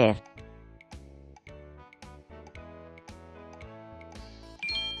 creer,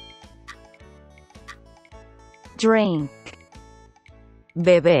 drink,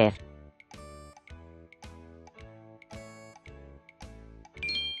 beber,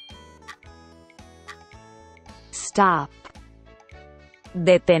 stop,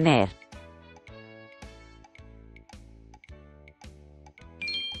 detener,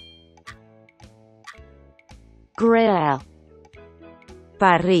 grill,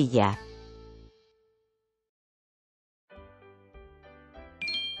 parrilla,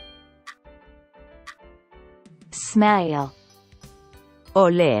 smell,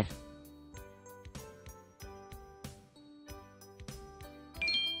 oler,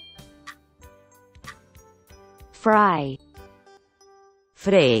 fry,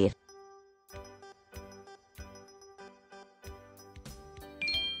 freír,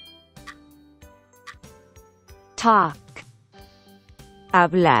 talk,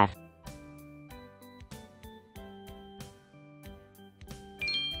 hablar,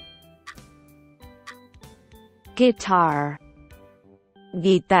 guitar,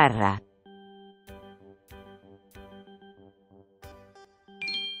 guitarra,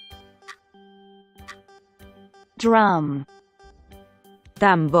 drum,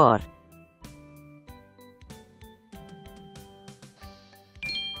 tambor,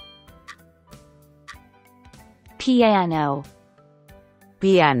 piano,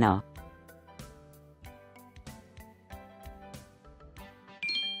 piano,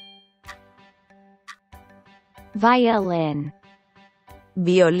 violin,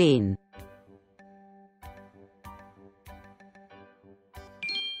 violín,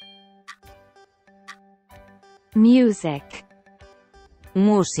 music,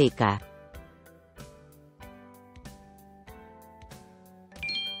 música,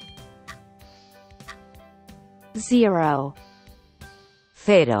 zero,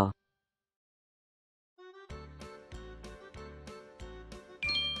 cero,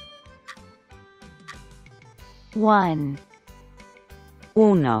 one,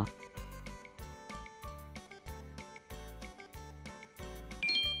 uno,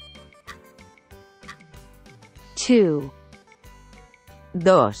 two,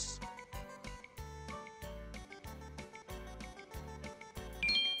 dos,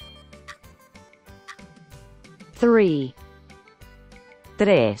 three,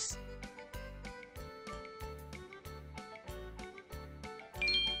 tres,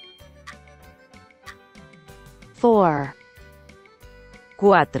 four,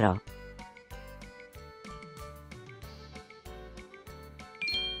 cuatro,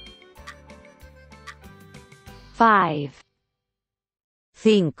 five,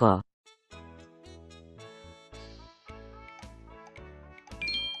 cinco,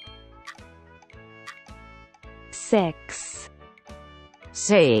 six,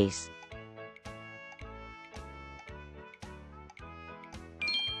 seis,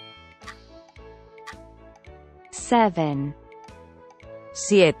 seven,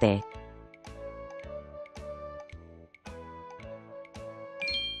 siete,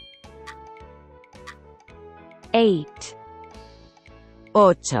 eight,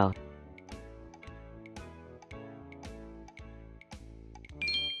 ocho,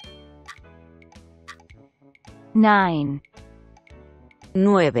 nine,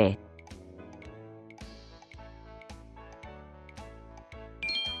 nueve,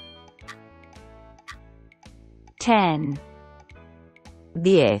 10,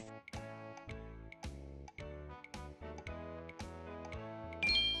 diez,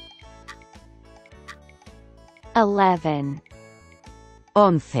 11,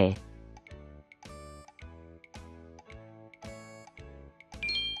 once,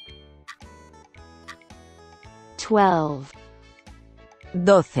 12,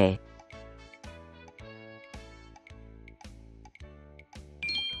 doce,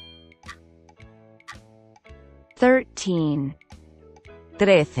 13,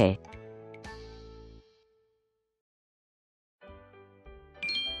 trece,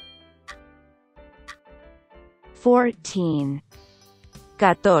 14,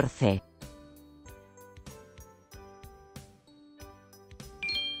 catorce,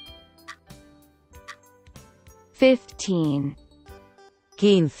 15,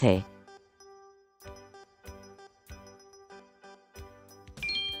 quince,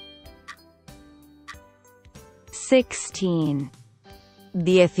 16,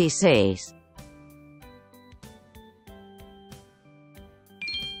 dieciséis,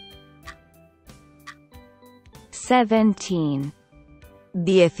 17,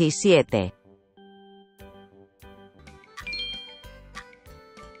 diecisiete,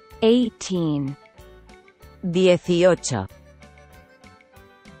 18, dieciocho,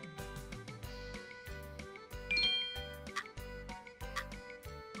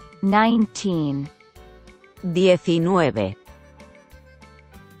 19, diecinueve,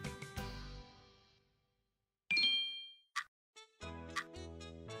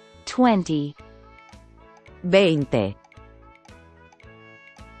 20, veinte,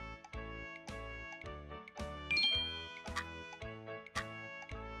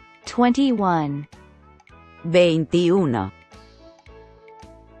 21, veintiuno,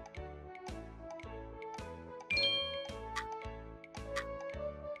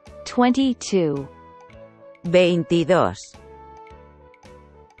 22, veintidós,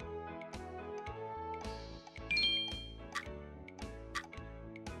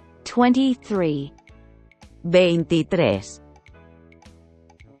 23, veintitrés,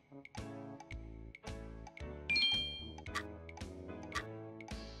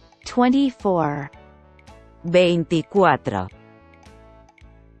 24, veinticuatro,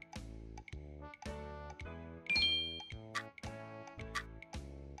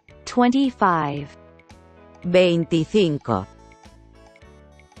 25, veinticinco,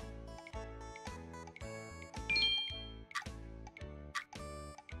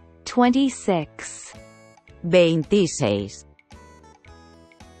 26, veintiséis,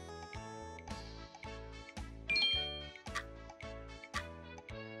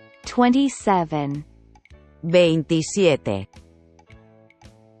 27, 27.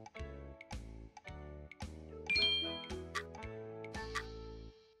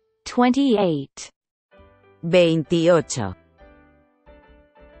 28. 28.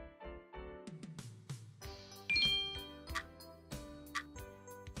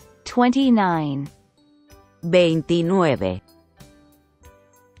 29. 29.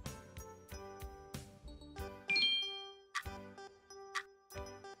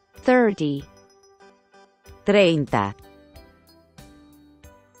 30. 30.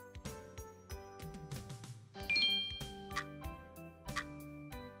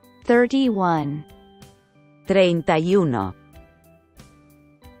 31. 31.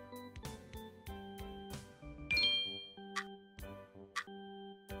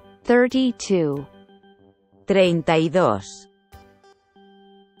 32. 32.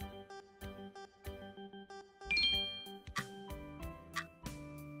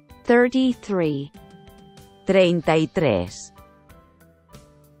 33. 33.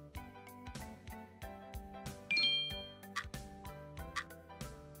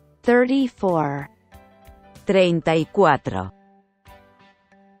 34. 34.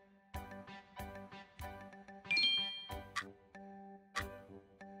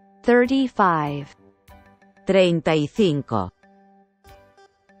 35. 35.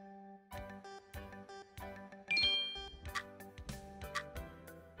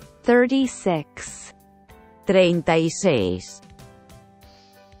 36. 36.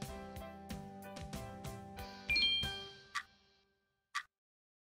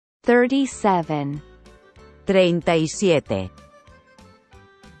 37. 37.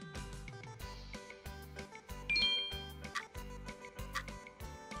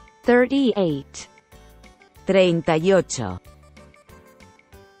 38. 38.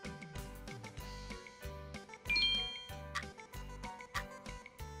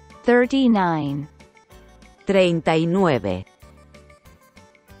 39. 39.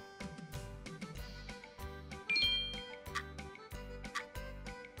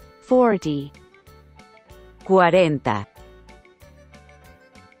 40. 40.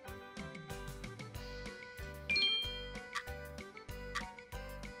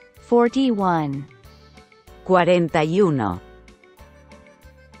 41. 41.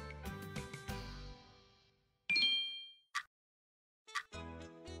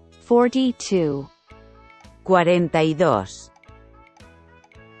 42. 42.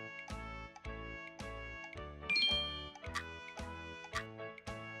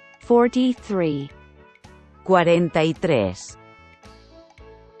 43. 43.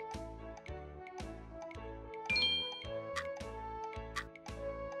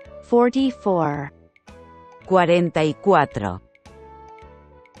 44. 44.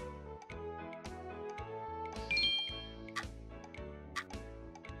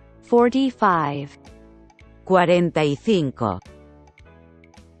 45. 45.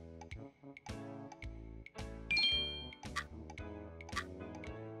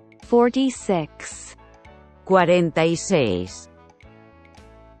 46. 46.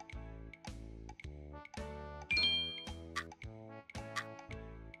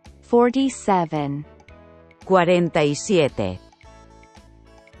 47. 47.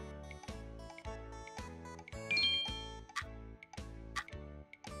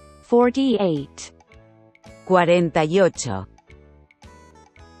 48. 48.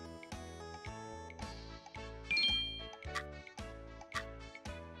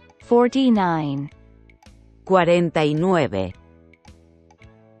 49. 49.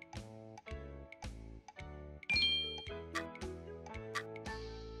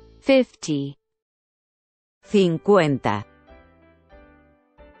 50. 50.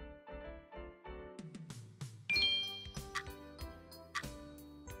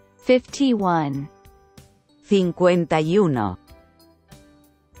 51. 51.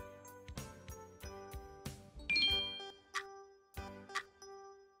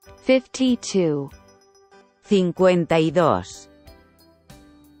 52. 52.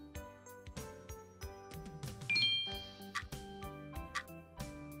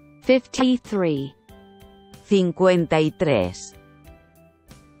 53. 53.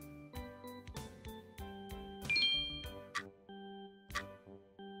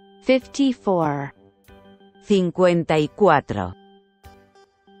 54. 54.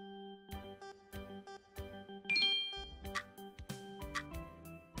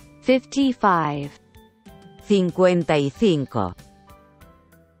 55. 55.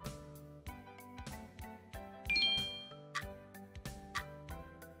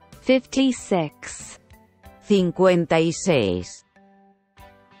 56. 56.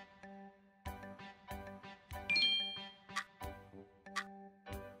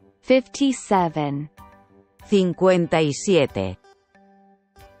 57. 57.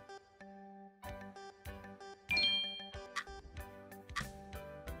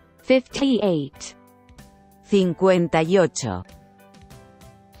 58. 58.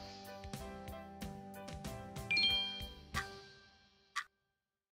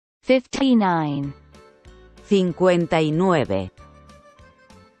 59. 59.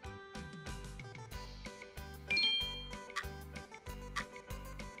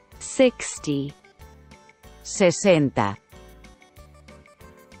 60. 60.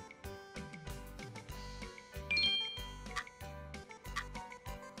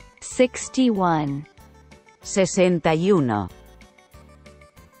 61. 61.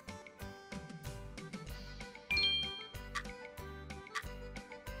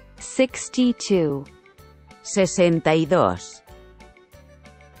 62. 62.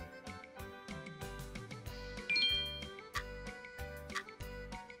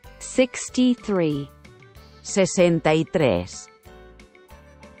 63. 63.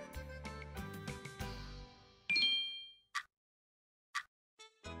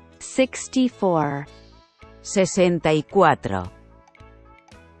 64. 64.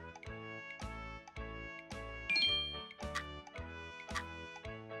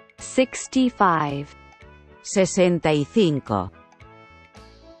 65. 65.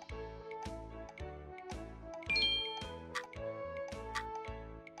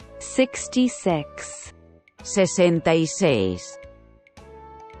 66. 66.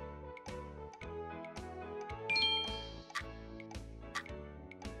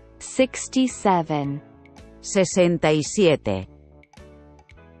 67. 67.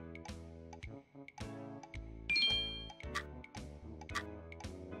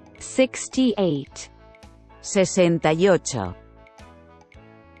 68. 68.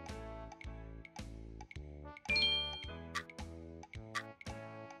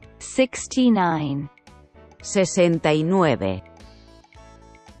 69. 69.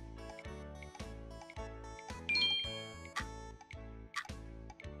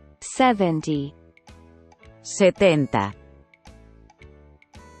 70. 70.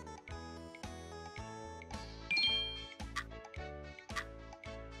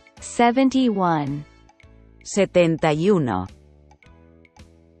 71. 71.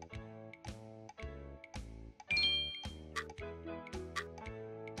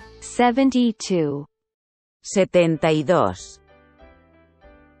 72. 72.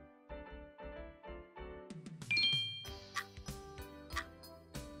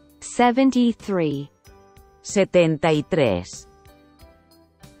 73. 73.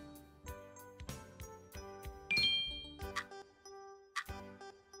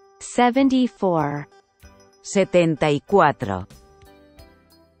 74. 74.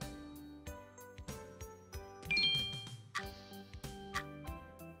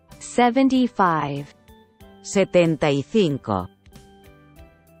 75. 75.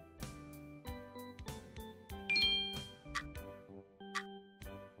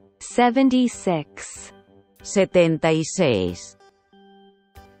 76. 76.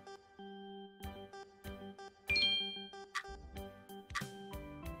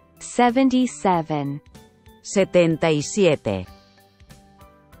 77. 77.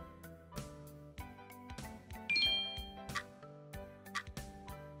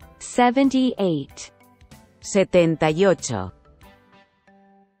 78. 78.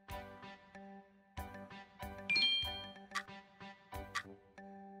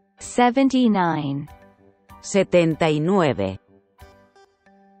 79. 79.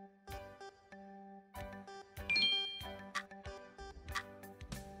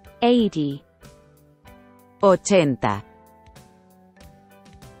 80. 80.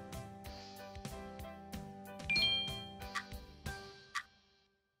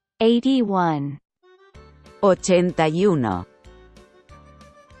 81. 81.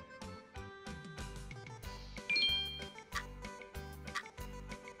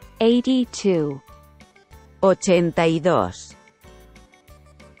 82. 82.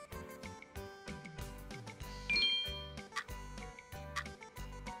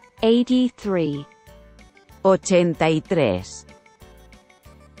 83. 83.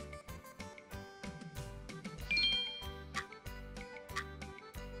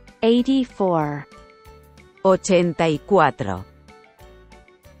 84. 84.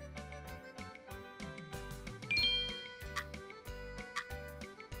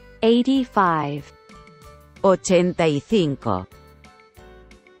 85. 85.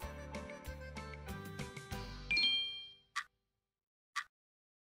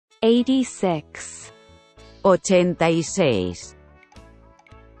 86. 86.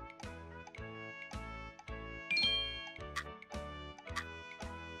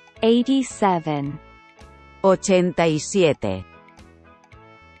 87. 87.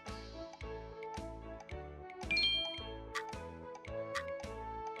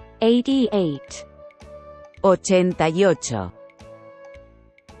 88. 88.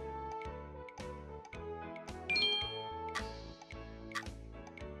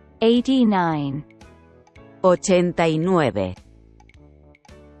 89. 89.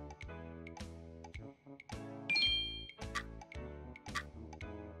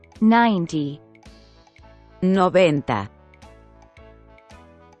 90. 90.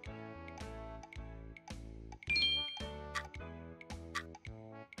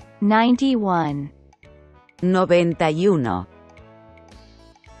 91. 91.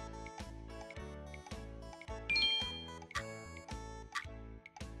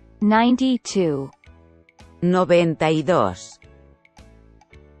 92. 92.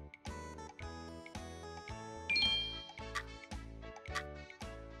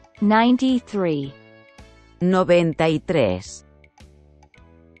 93. 93.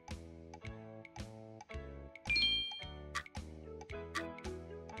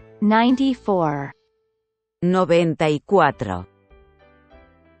 94. 94.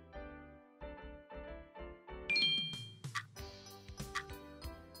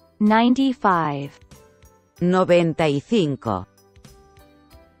 95. 95.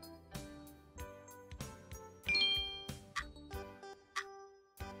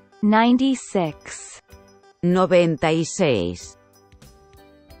 96. 96.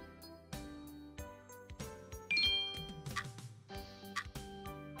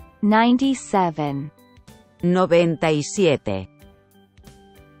 97. 97.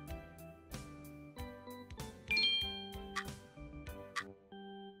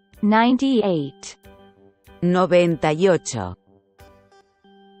 98. 98.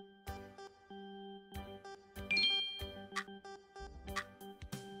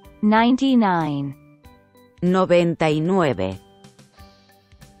 99. 99.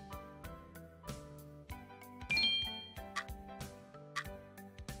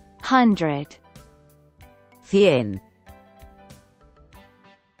 100. 100.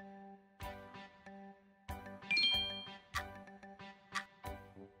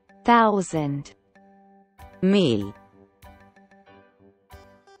 1000. 1000.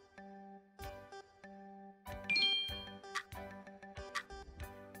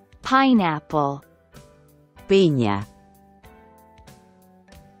 Pineapple. Piña.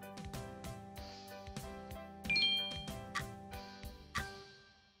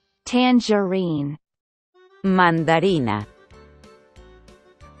 Tangerine. Mandarina.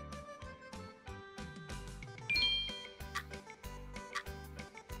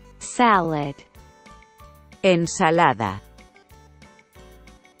 Salad. Ensalada.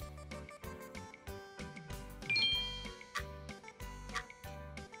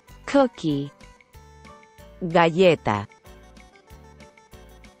 Cookie. Galleta.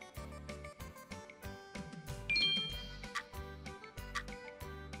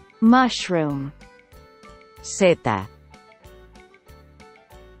 Mushroom. Seta.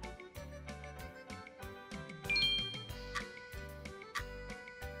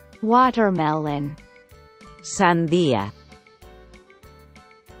 Watermelon. Sandía.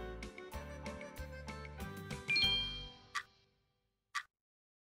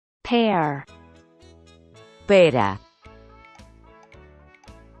 Pear. Pera.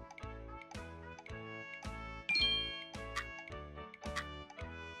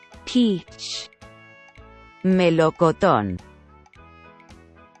 Peach. Melocotón.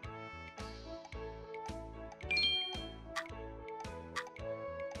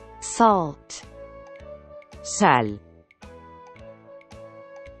 Salt. Sal.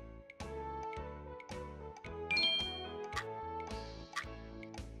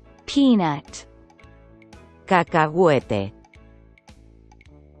 Peanut. Cacahuete.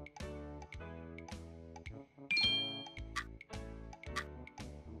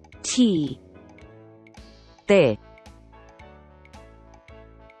 Tea. Té.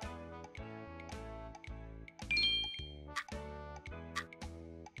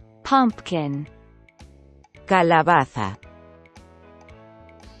 Pumpkin. Calabaza.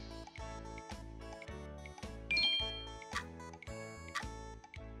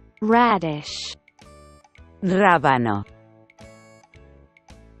 Radish. Rábano.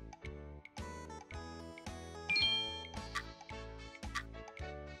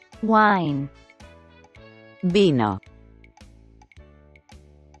 Wine. Vino.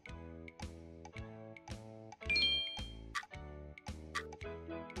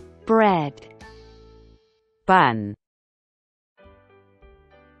 Bread. Pan.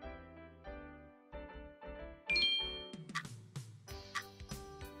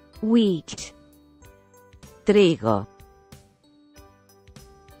 Wheat. trigo,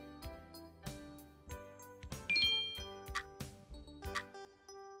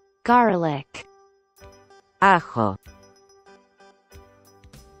 garlic, ajo,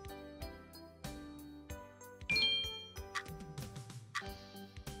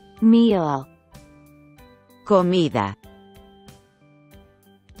 meal, comida,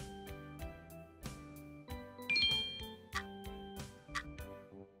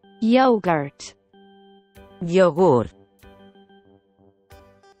 yogurt, yogur,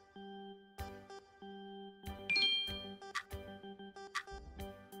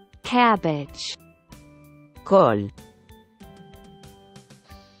 cabbage, col,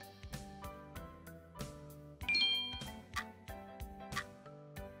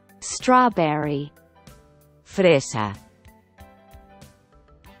 strawberry, fresa,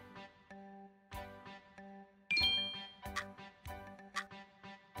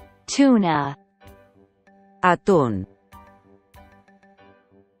 tuna, atún,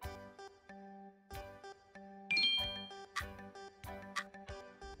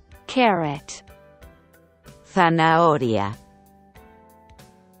 carrot, zanahoria,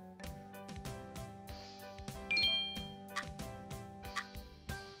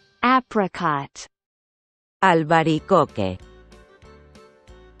 apricot, albaricoque,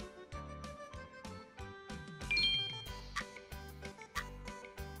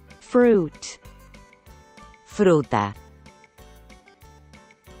 fruit, fruta,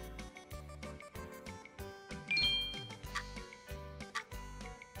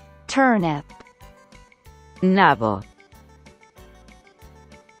 turnip, nabo,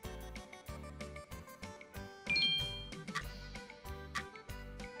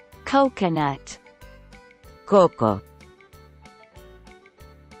 coconut, coco,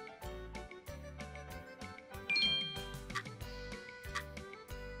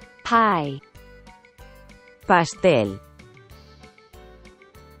 pie, pastel,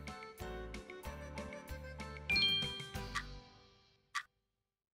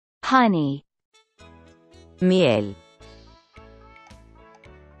 honey, miel,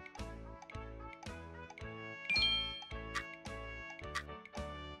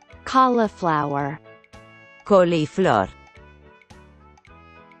 cauliflower, coliflor,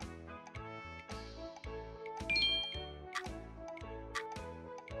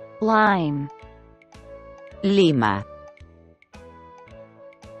 lime, lima,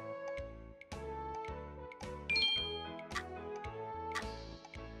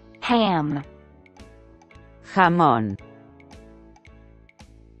 ham, jamón,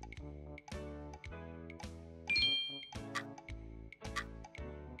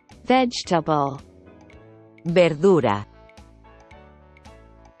 vegetable, verdura,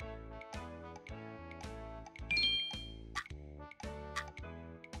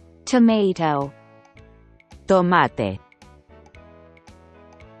 tomato, tomate,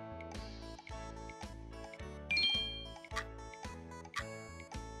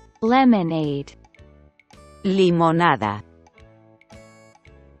 lemonade, limonada,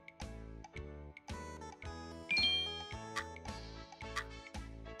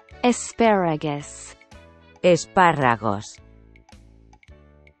 asparagus, espárragos,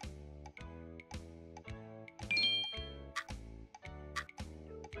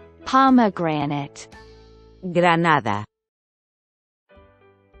 pomegranate, granada,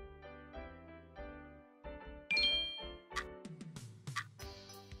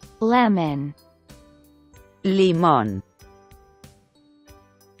 lemon, limón,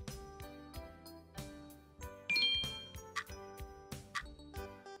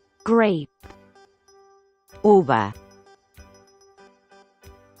 grape, uva,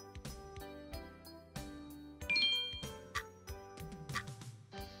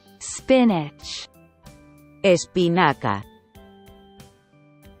 spinach, espinaca,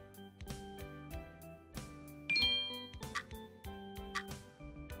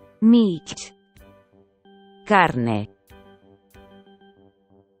 meat, carne,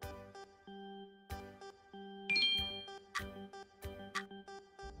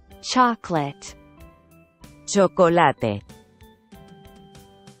 chocolate, chocolate,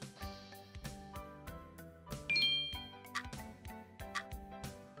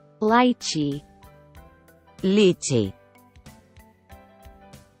 lychee, lichi,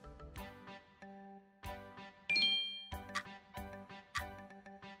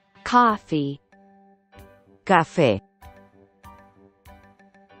 coffee, café,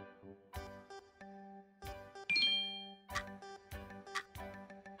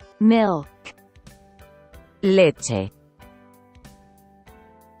 milk, leche,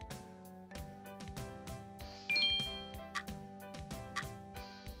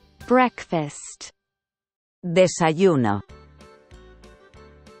 breakfast, Desayuno.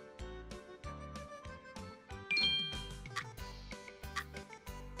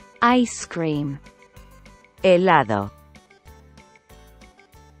 Ice cream. Helado.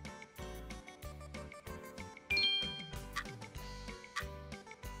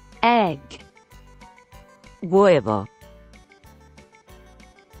 Egg. Huevo.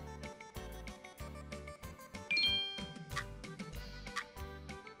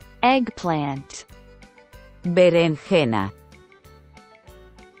 Eggplant. Berenjena.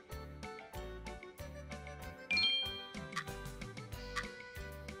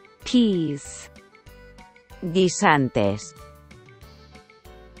 Peas. Guisantes.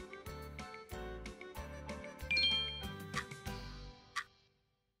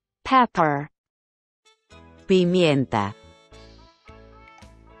 Pepper. Pimienta.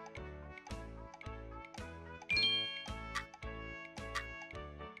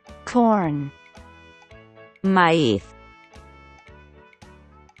 Corn. Maíz.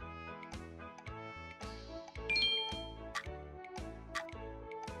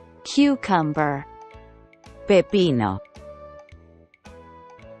 Cucumber. Pepino.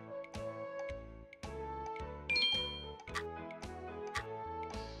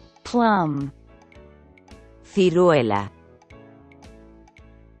 Plum. Ciruela.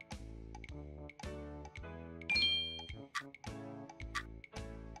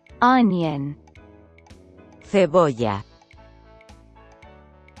 Onion. Cebolla.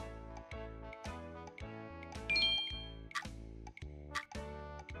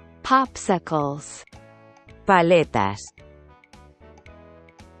 Popsicles. Paletas.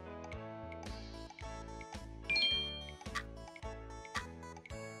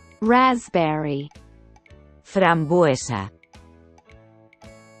 Raspberry. Frambuesa.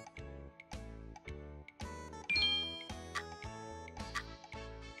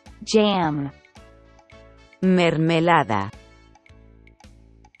 Jam. Mermelada.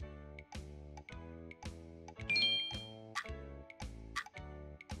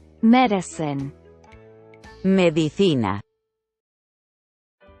 Medicine. Medicina.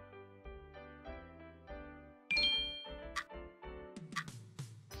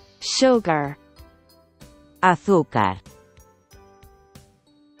 Sugar. Azúcar.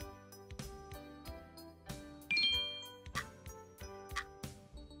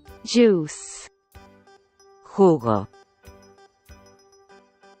 Juice. Jugo.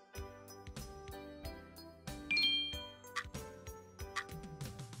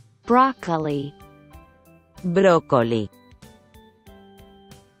 Broccoli. Brócoli.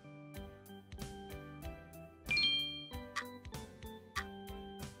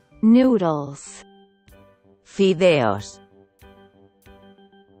 Noodles. Fideos.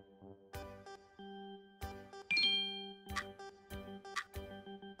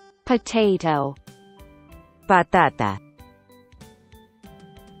 Potato. Patata.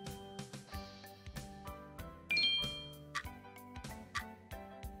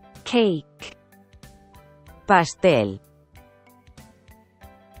 Cake. Pastel.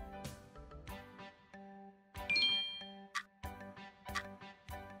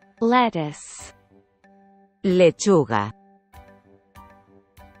 Lettuce. Lechuga.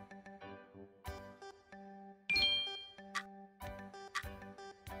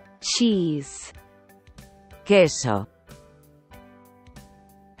 Cheese. Queso.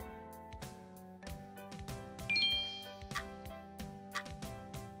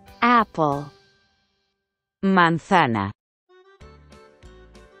 Apple. Manzana.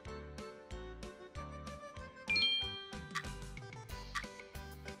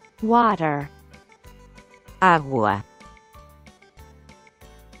 Water. Agua.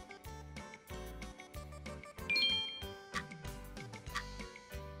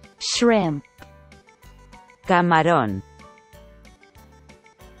 Shrimp. Camarón.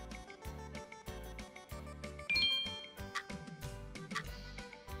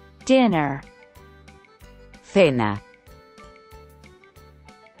 Dinner. Cena.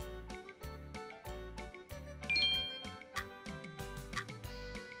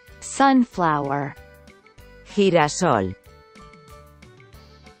 Sunflower. Girasol.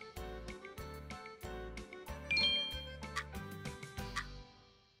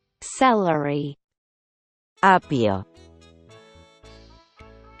 Celery. Apio.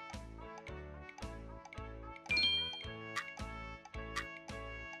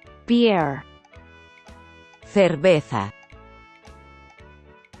 Beer. Cerveza.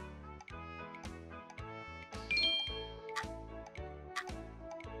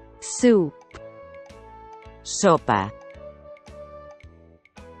 Soup. Sopa.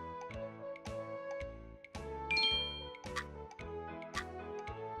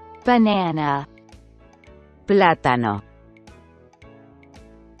 Banana. Plátano.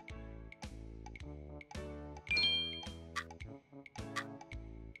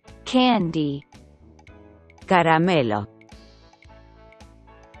 Candy. Caramelo.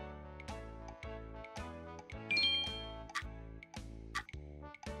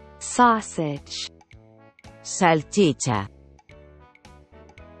 Sausage. Salchicha.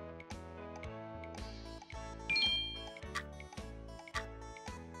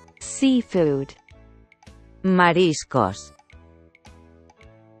 Seafood. Mariscos.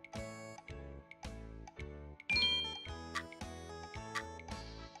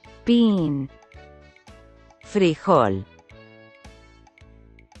 Bean. Frijol.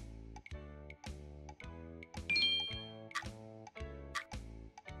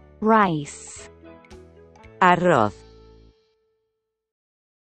 Rice. Arroz.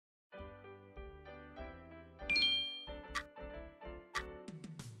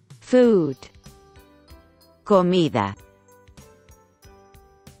 Food. Comida.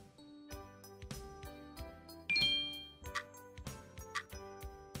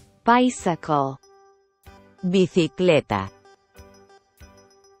 Bicycle. Bicicleta.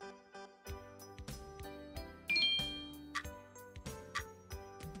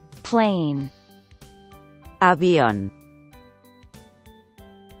 Plane. Avión.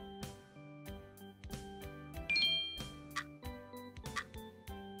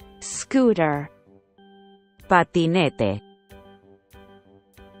 Scooter. Patinete.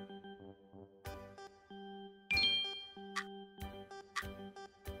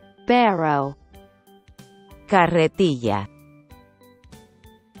 Barrow. Carretilla.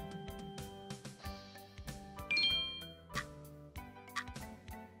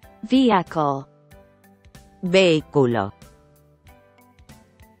 Vehicle. Vehículo.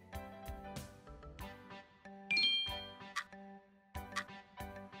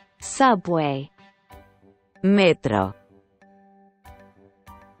 Subway. Metro.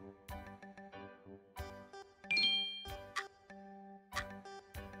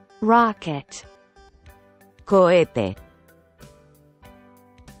 Rocket. Cohete.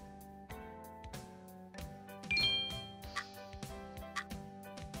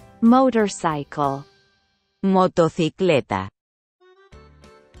 Motorcycle. Motocicleta.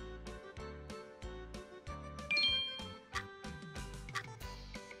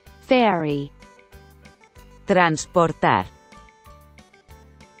 Ferry. Transportar.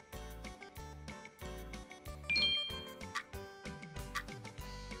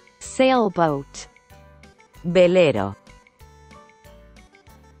 Sailboat. Velero.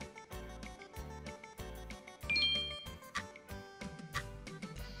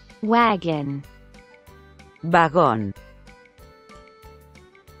 Wagon. Vagón.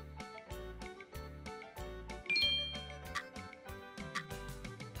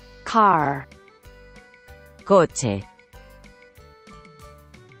 Car. Coche.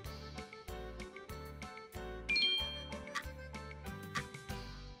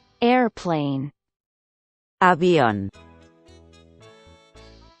 Airplane. Avión.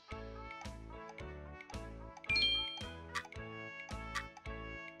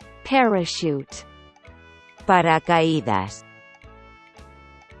 Parachute. Paracaídas.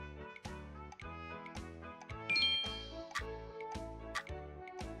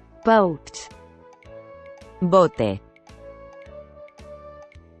 Boat. Bote.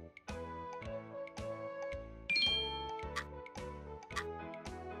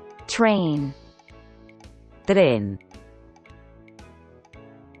 Train. Tren.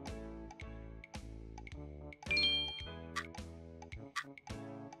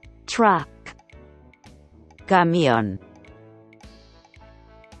 Truck. Camión.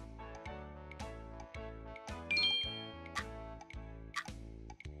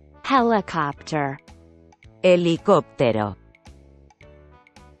 Helicopter. Helicóptero.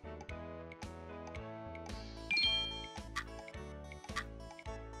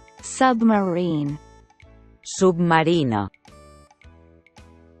 Submarine. Submarino.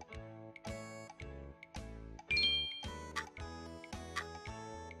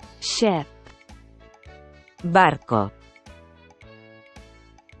 Ship. Barco.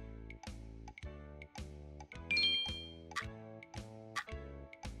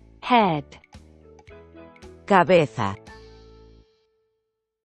 Head. Cabeza.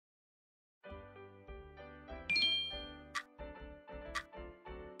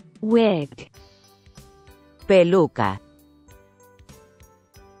 Wig. Peluca.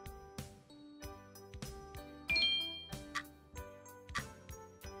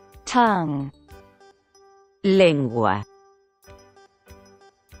 Tongue. Lengua.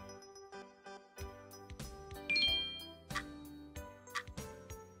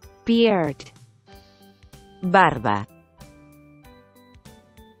 Beard. barba,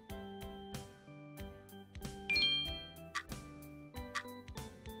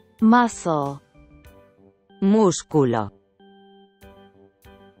 muscle, músculo,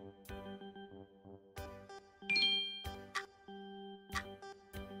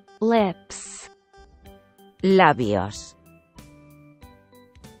 lips, labios,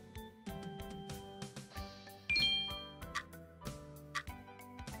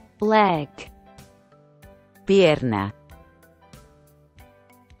 leg, pierna,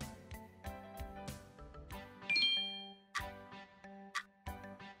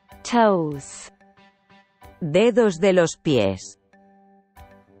 toes, dedos de los pies,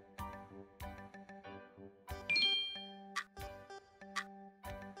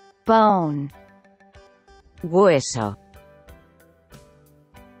 bone, hueso,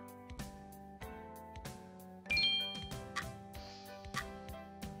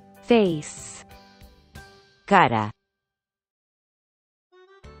 face, cara,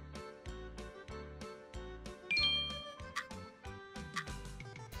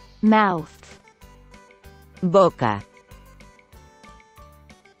 mouth, boca,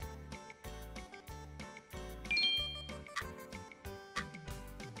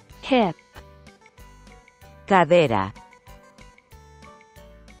 hip, cadera,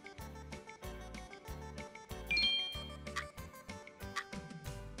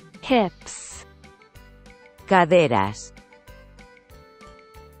 hips, caderas,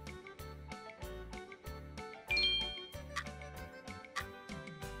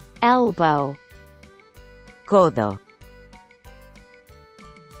 elbow, codo,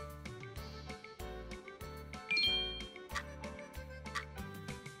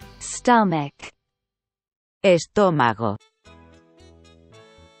 stomach, estómago,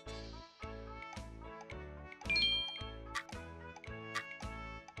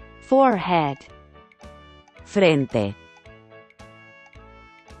 forehead, frente,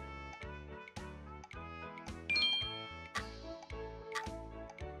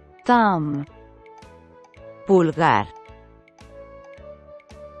 thumb, pulgar,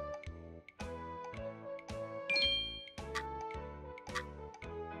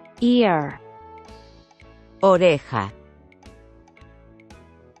 ear, oreja,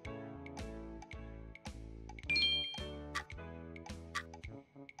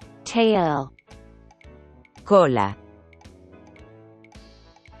 tail, cola,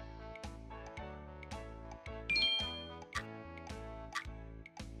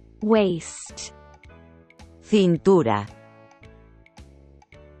 waist, cintura,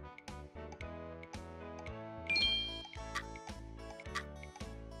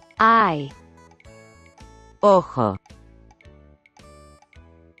 eye, ojo,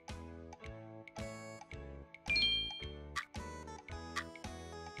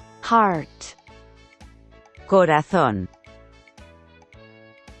 heart, corazón,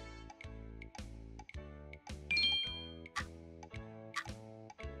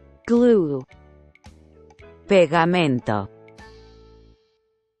 glue, pegamento,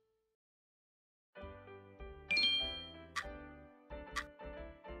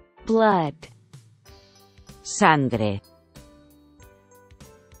 blood, sangre,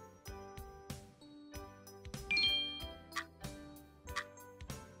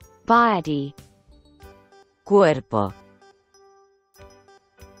 body, cuerpo,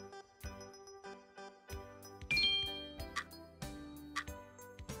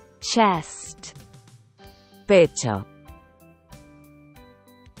 chest, pecho,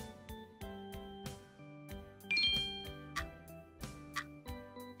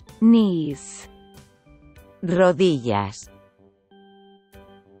 knees, rodillas,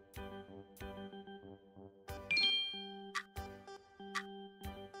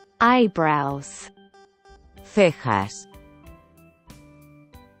 eyebrows, cejas,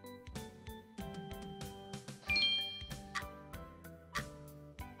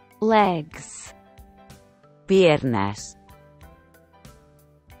 legs, piernas,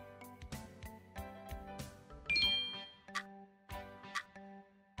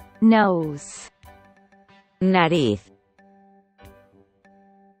 nose, nariz,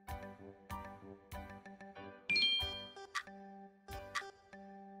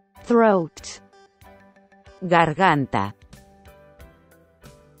 throat, garganta,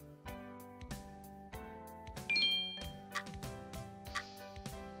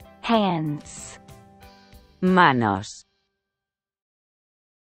 hands, manos,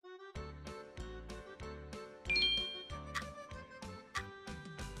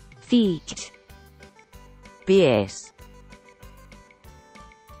 feet, pies,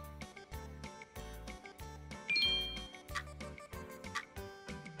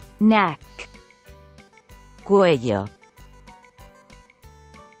 neck, Cuello.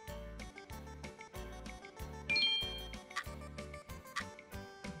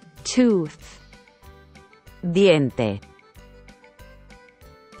 Tooth. Diente.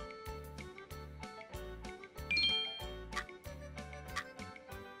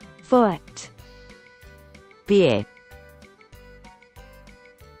 Foot. Pie.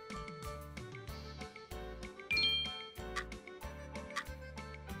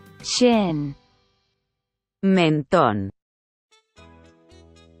 Chin. Mentón.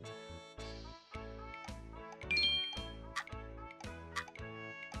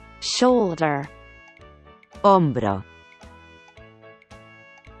 Shoulder. Hombro.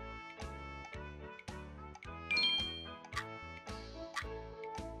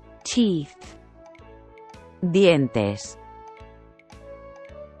 Teeth. Dientes.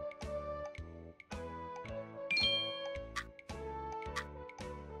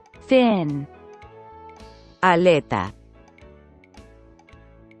 Fin. Aleta.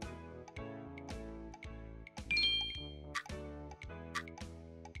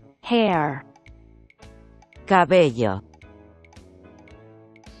 Hair. Cabello.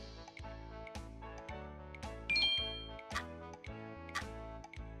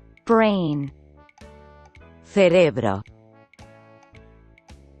 Brain. Cerebro.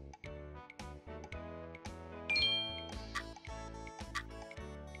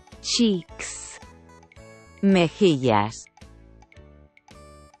 Cheeks. Mejillas.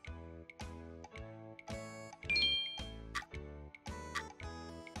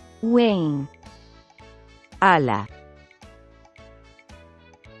 Wing. Ala.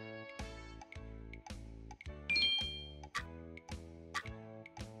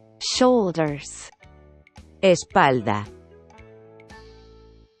 Shoulders. Espalda.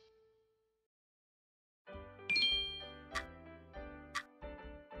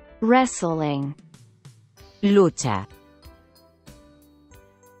 Wrestling. Lucha.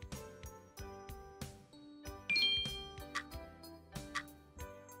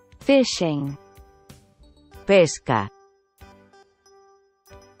 Fishing. Pesca.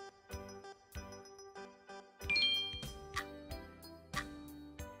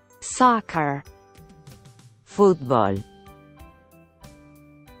 Soccer. Fútbol.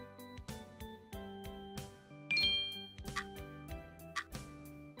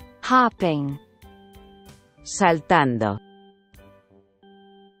 Hopping. Saltando.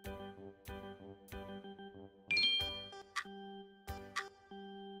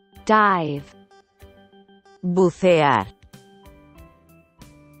 Dive. Bucear.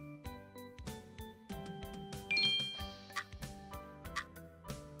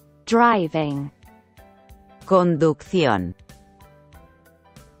 Driving. Conducción.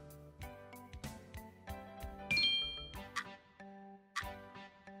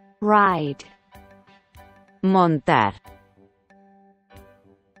 Ride. Montar.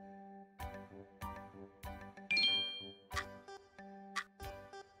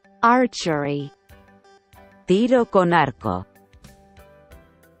 Archery. Tiro con arco.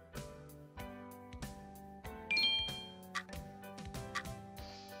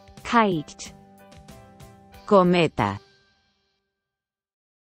 Kite. Cometa.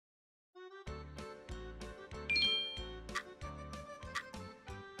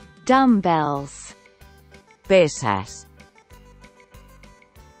 Dumbbells. Pesas.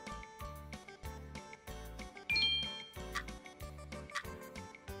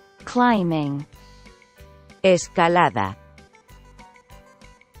 Climbing. Escalada.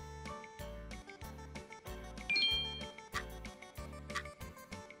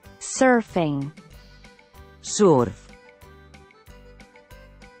 Surfing. Surf.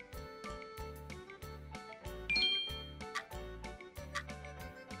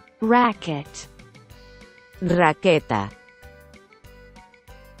 Racket. Raqueta.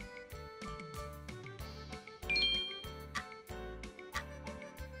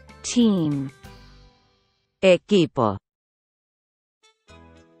 Team. Equipo.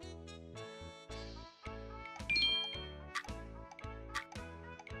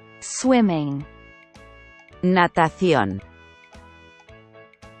 Swimming. Natación.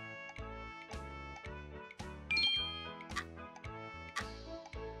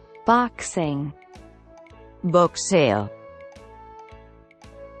 Boxing. Boxeo.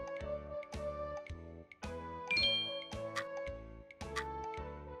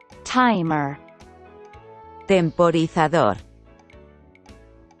 Timer. Temporizador.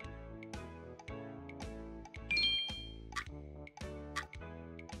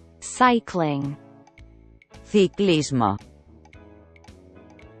 Cycling. Ciclismo.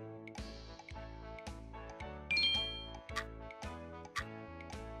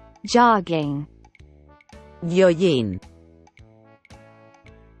 Jogging. Violín.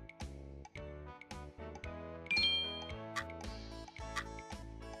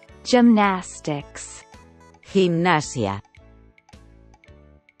 Gymnastics. Gimnasia.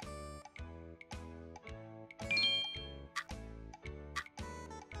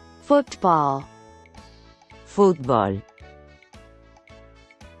 Football. Fútbol.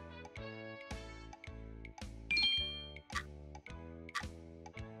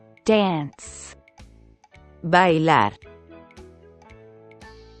 Dance. Bailar.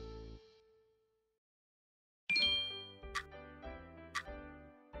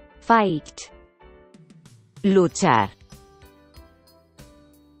 Fight. Luchar.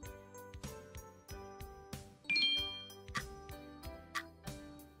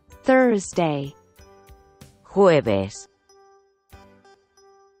 Thursday. Jueves.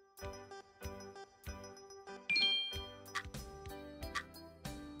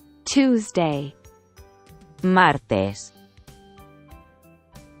 Tuesday. Martes.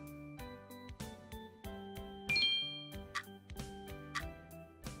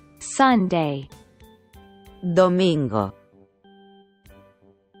 Sunday. Domingo.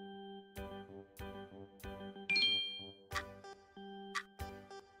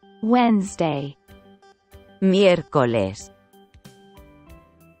 Wednesday. Miércoles.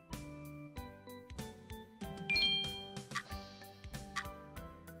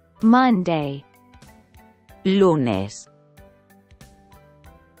 Monday. Lunes.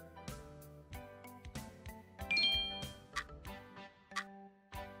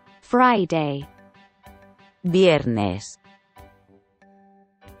 Friday. Viernes.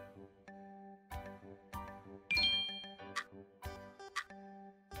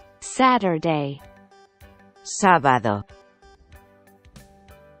 Saturday. Sábado.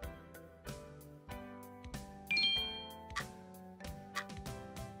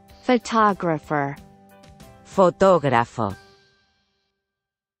 Photographer. Fotógrafo.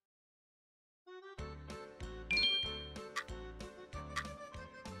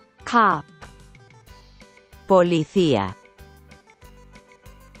 Cop. Policía.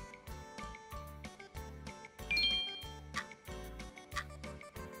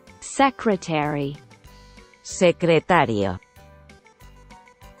 Secretary. Secretario.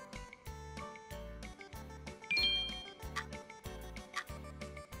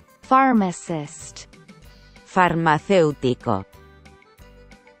 Pharmacist. Farmacéutico.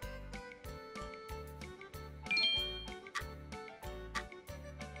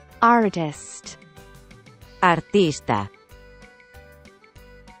 Artist. Artista.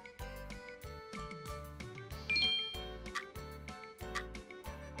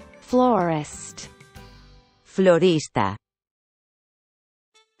 Florist. Florista.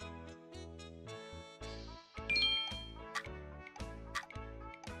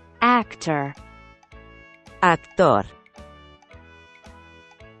 Actor. Actor.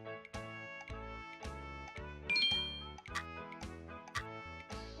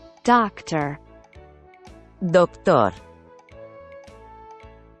 Doctor. Doctor.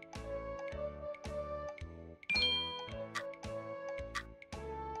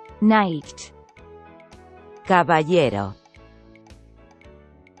 Knight. Caballero.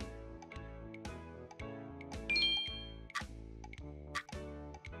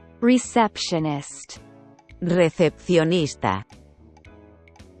 Receptionist. Recepcionista.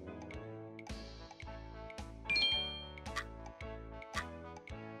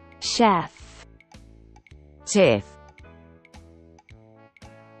 Chef. Chef.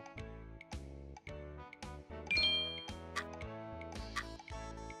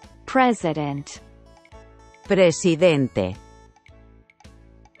 President. Presidente.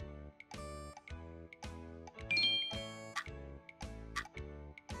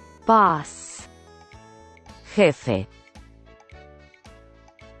 Boss. Jefe.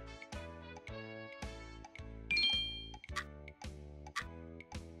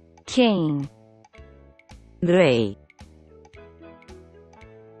 King. Rey.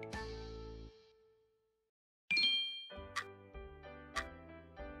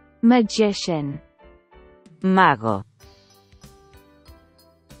 Magician. Mago.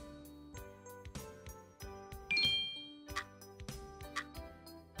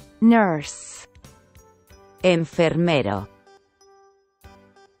 Nurse. Enfermero.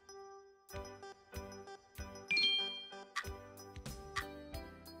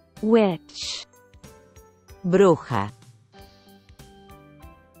 Witch. Bruja.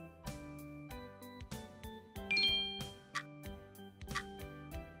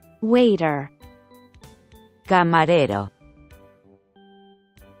 Waiter. Camarero.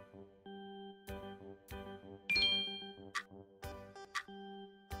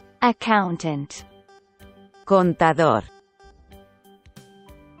 Accountant. Contador.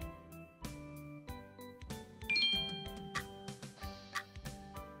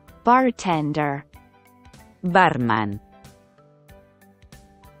 Bartender. Barman.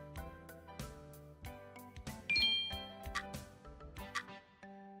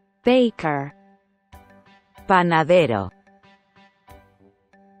 Baker. Panadero.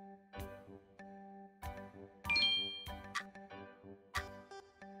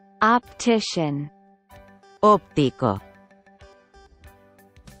 Optician. Óptico.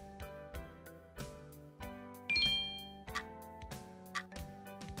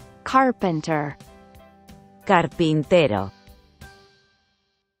 Carpenter. Carpintero.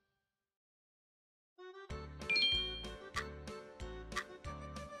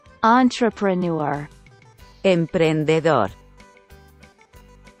 Entrepreneur. Emprendedor.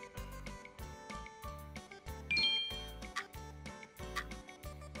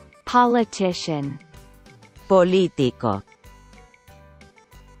 Politician. Político.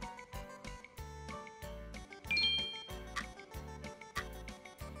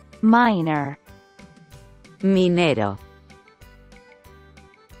 Miner. Minero.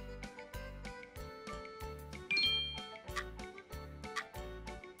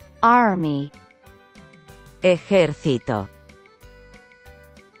 Army. Ejército.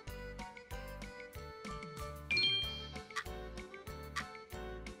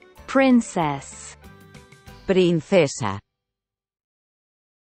 Princess. Princesa.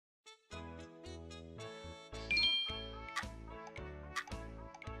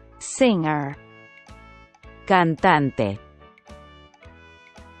 Singer. Cantante.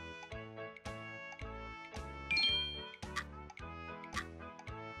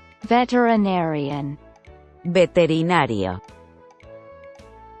 Veterinarian. Veterinario.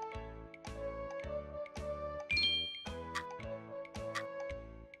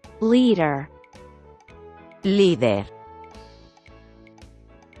 Leader. Líder.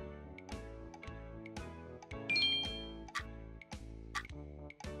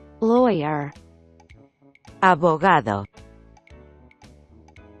 Lawyer. Abogado.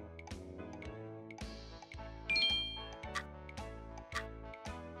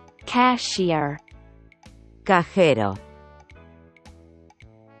 Cashier. Cajero.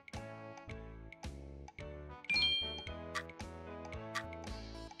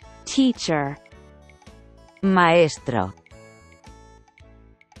 Teacher. Maestro.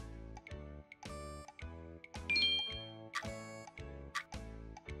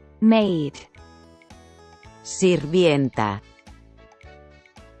 Maid. Sirvienta.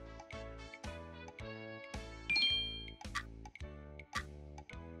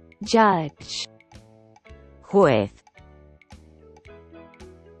 Judge. Juez.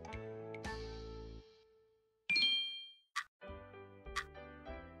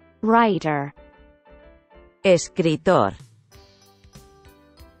 Writer. Escritor.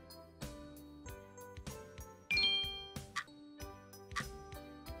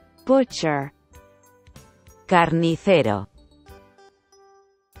 Butcher. Carnicero.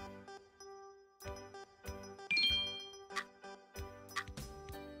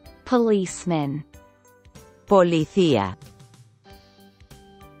 Policeman. Policía.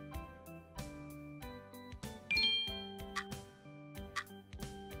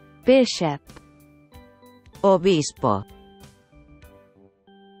 Bishop. Obispo.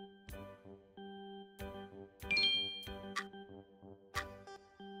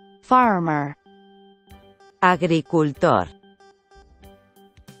 Farmer. Agricultor.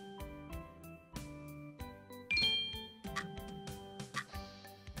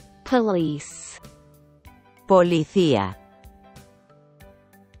 Police. Policía.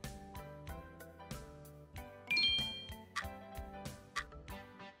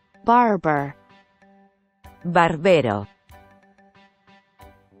 Barber. Barbero.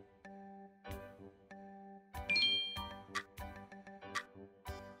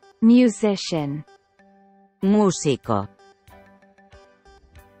 Musician. Músico.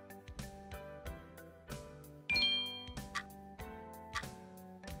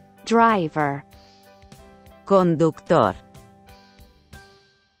 Driver. Conductor.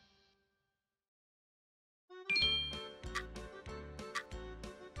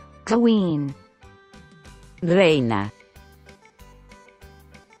 Queen. Reina.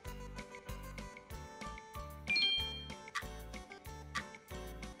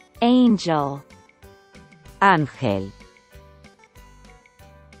 Angel. Ángel.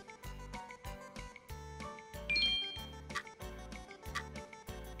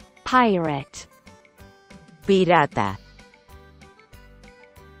 Pirate. Pirata.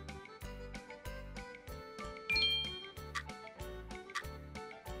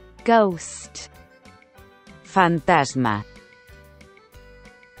 Ghost. Fantasma.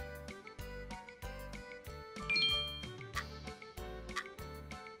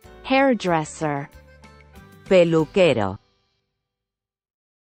 Hairdresser. Peluquero.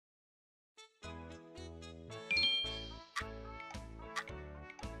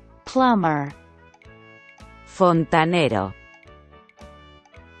 Plumber. Fontanero.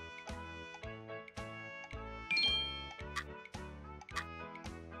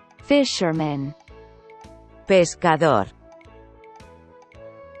 Fisherman. Pescador.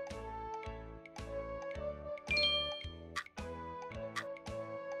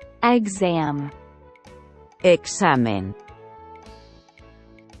 Exam. Examen.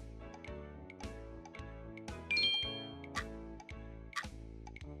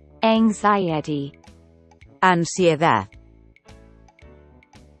 Anxiety. Ansiedad.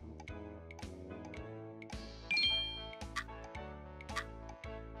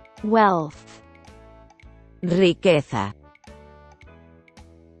 Wealth. Riqueza.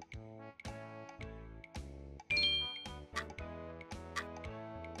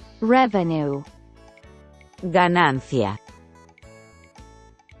 Revenue. Ganancia.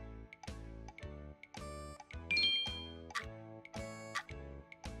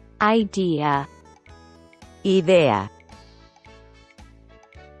 Idea. Idea.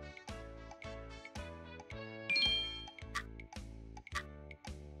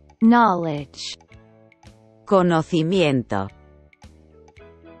 Knowledge. Conocimiento.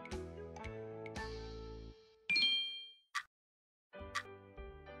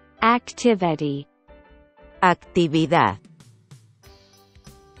 Activity. Actividad.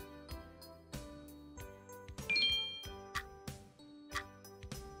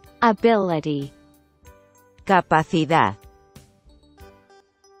 Ability. Capacidad.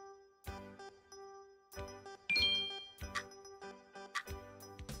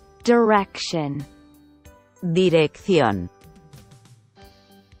 Direction. Dirección.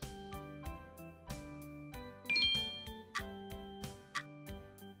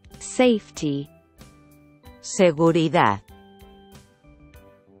 Safety. Seguridad.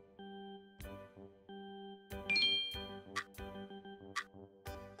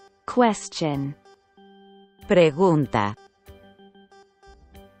 Question. Pregunta.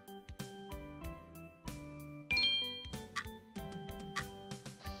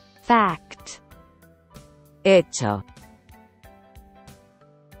 Fact. Hecho.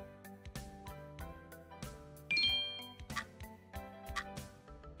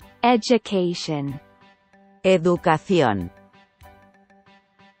 Education. Educación.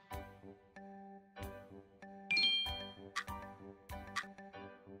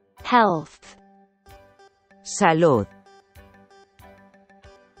 Health. Salud.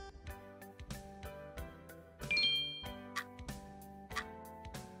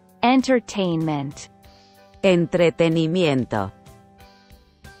 Entertainment. Entretenimiento.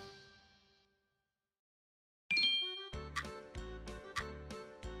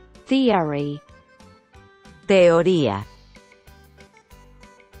 Theory. Teoría.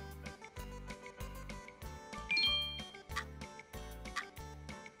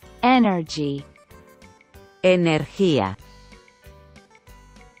 Energy. Energía.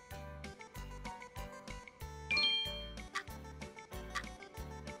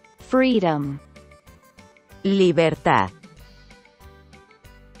 Freedom. Libertad.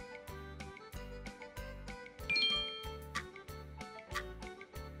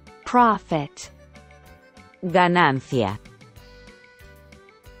 Profit. Ganancia.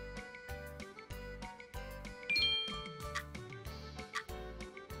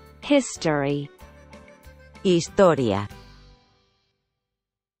 History. Historia.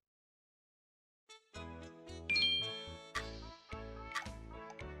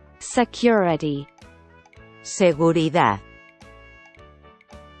 Security. Seguridad.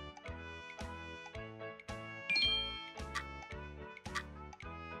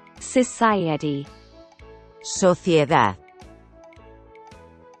 Society. Sociedad.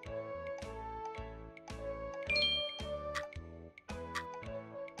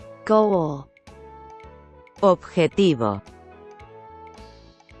 Goal. Objetivo.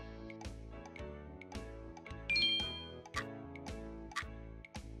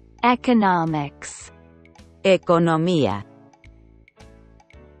 Economics. Economía.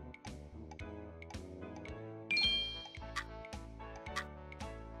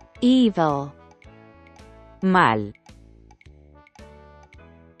 Evil. Mal.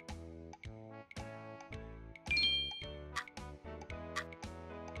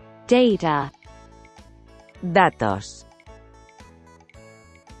 Data. Datos.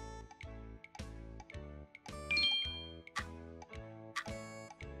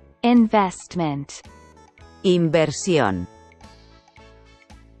 Investment. Inversión.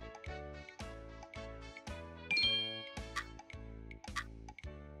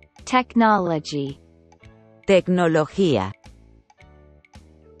 Technology. Tecnología.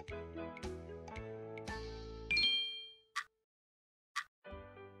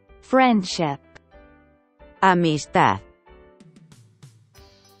 Friendship. Amistad.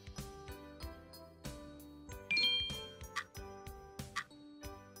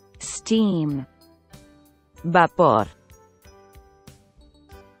 Steam. Vapor.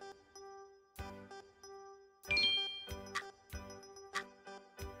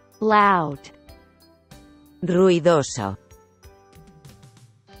 Loud. Ruidoso.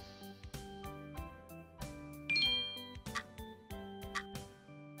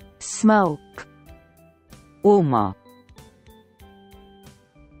 Smoke. Humo.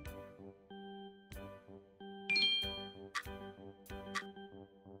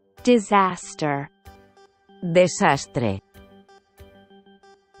 Disaster. Desastre.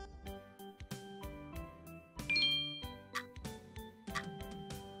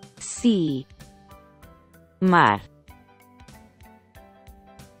 Sea. Mar.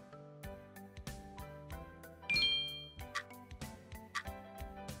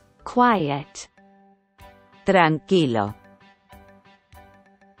 Quiet. Tranquilo.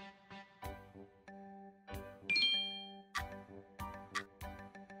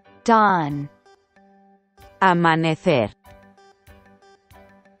 Dawn. Amanecer.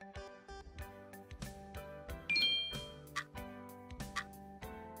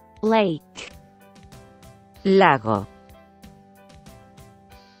 Lake. Lago.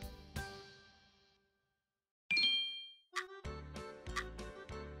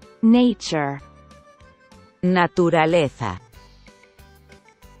 Nature. Naturaleza.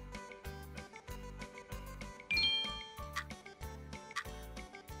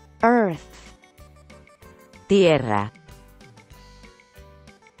 Earth. Tierra.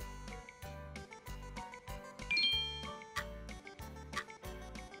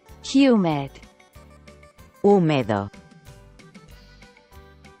 Humid. Húmedo.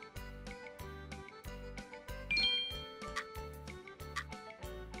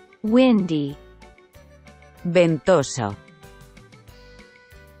 Windy. Ventoso.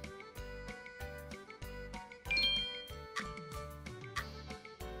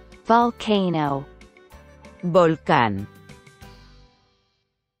 Volcano. Volcán.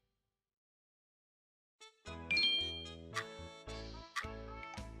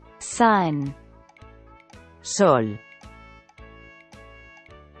 Sun. Sol.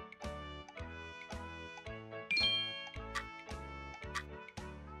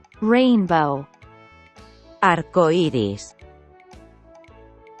 Rainbow. Arco iris.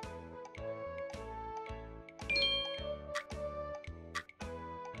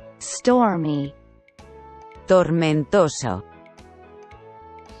 Stormy. Tormentoso.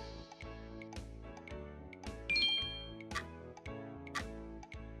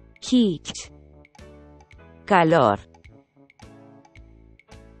 Heat. Calor.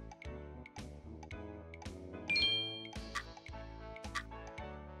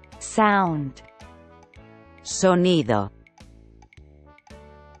 Sound. Sonido.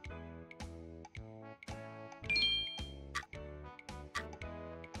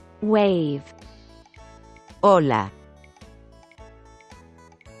 Wave. Ola.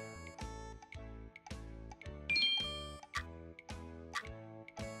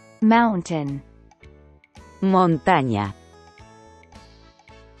 Mountain. Montaña.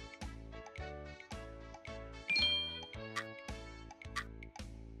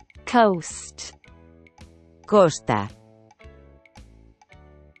 Coast. Costa.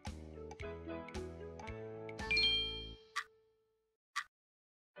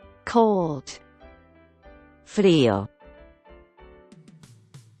 Cold. Frío.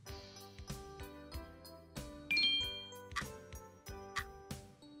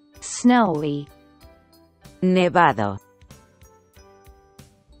 Snowy. Nevado.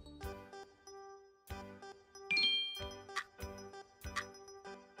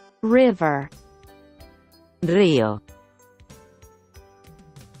 River. Río.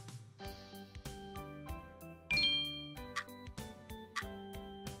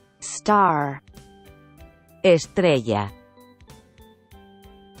 Star. Estrella.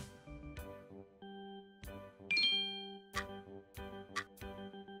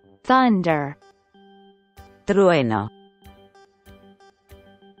 Thunder. Trueno.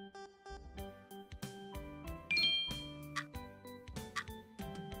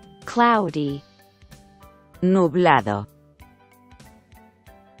 Cloudy. Nublado.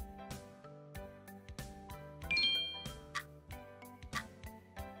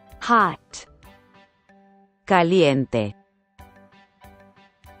 Hot. Caliente.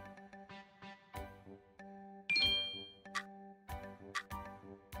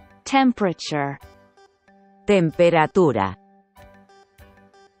 Temperature. Temperatura.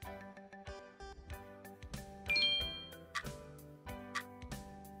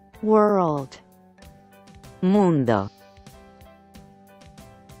 World. Mundo.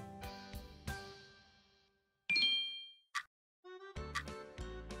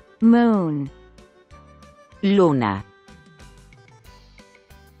 Moon. Luna.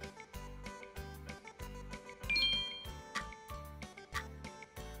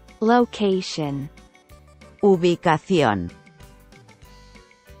 Location. Ubicación.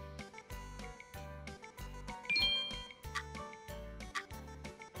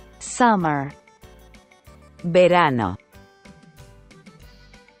 Summer. Verano.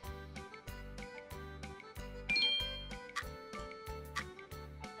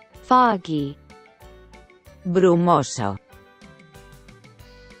 Foggy. Brumoso.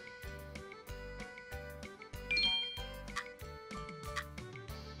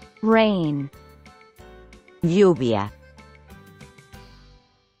 Rain. Lluvia.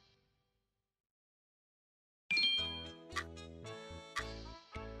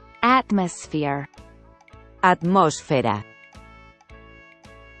 Atmosphere. Atmósfera.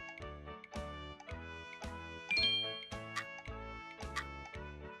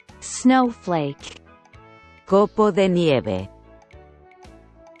 Snowflake. Copo de nieve.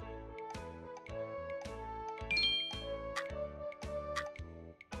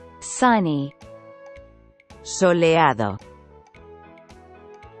 Sunny. Soleado.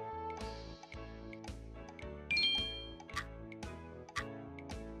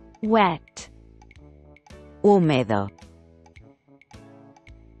 Wet. Húmedo.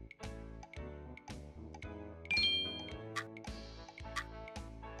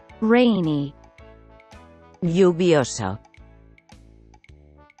 Rainy. Lluvioso.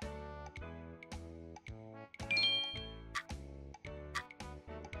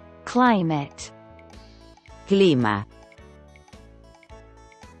 Climate. Clima.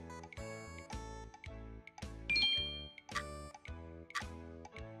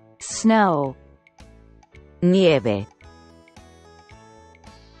 Snow. Nieve.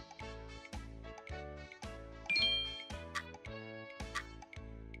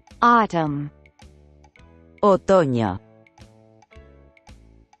 Autumn. Otoño.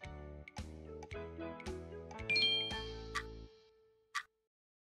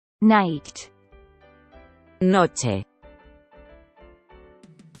 Night. Noche.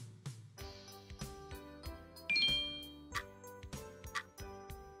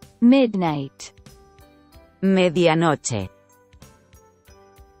 Midnight. Medianoche.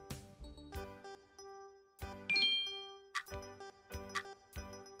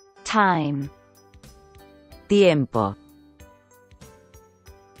 Time. Tiempo.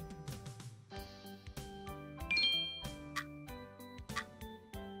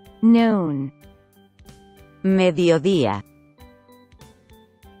 Noon. Mediodía.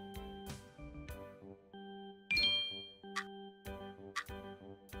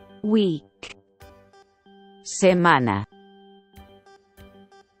 Week. Semana.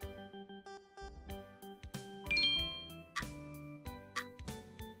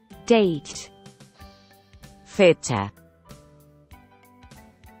 Date. Fecha.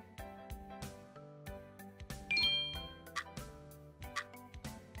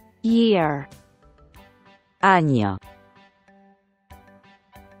 Year. Año.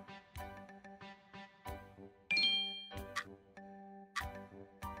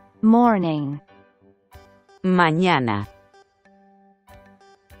 Morning. Mañana.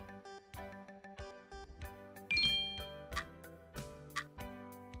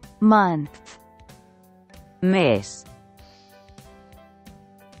 Month. Mes.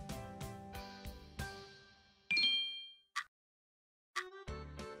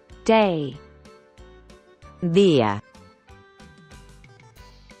 Day. Día.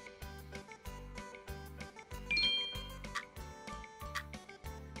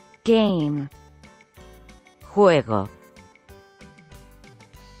 Game. Juego.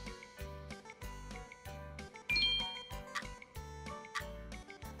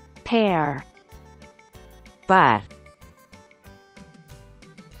 Pair. Par.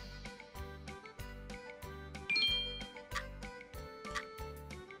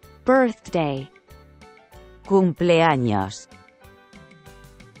 Birthday. Cumpleaños.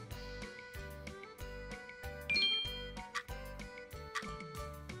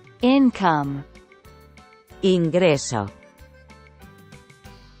 Income. Ingreso.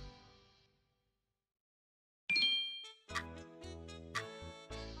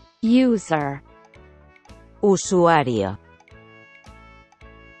 User. Usuario.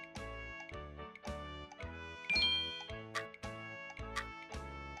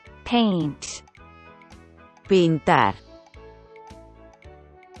 Paint. Pintar.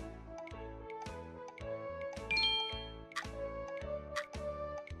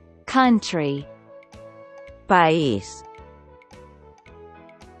 Country. País.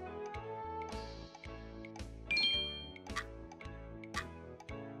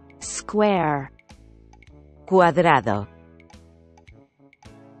 Square. Cuadrado.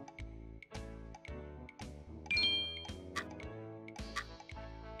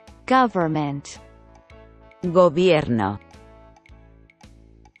 Government. Gobierno.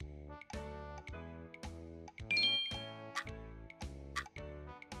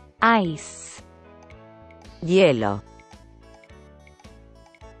 Ice. Hielo.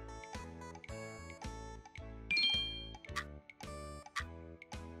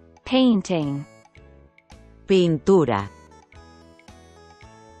 Painting. Pintura.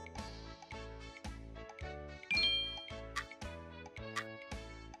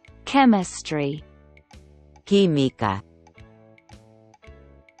 Chemistry. Química.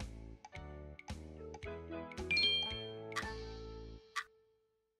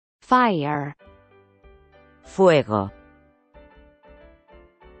 Fire. Fuego.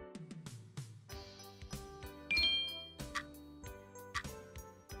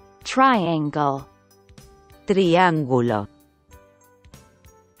 Triangle. Triángulo.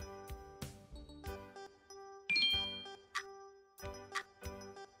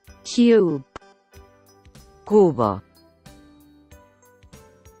 Cube. Cubo.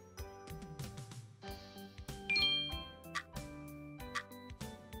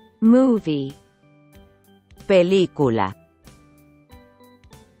 Movie. Película.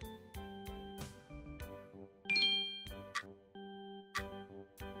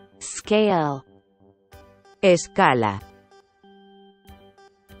 Scale. Escala.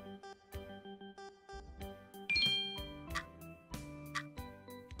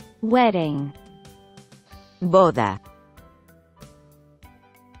 Wedding. Boda.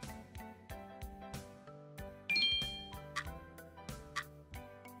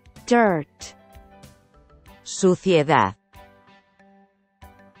 Dirt. Suciedad.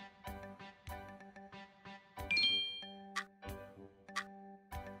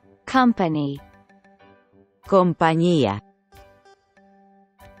 Company. Compañía.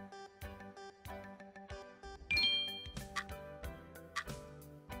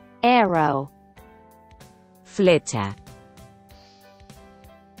 Arrow. Flecha.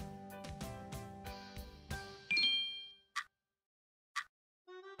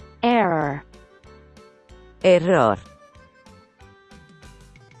 Error. Error.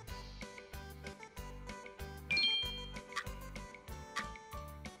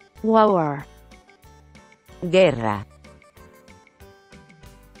 War. Guerra.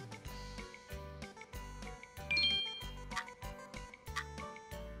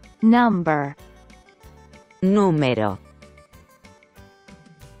 Number. Número.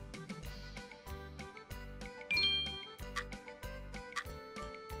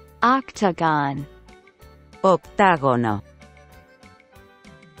 Octagon. Octágono.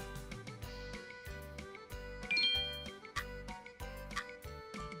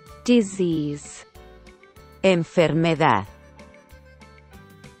 Disease. Enfermedad.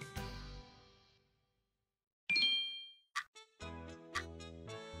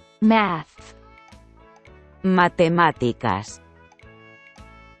 Math. Matemáticas.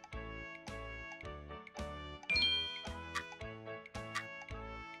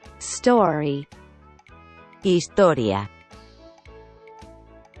 Story. Historia.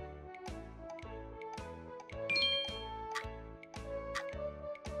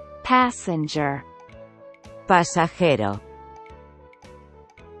 Passenger. Pasajero.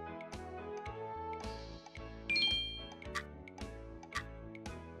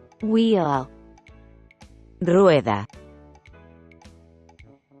 Wheel. Rueda.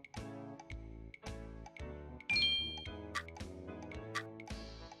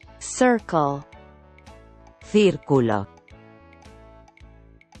 Circle. Círculo.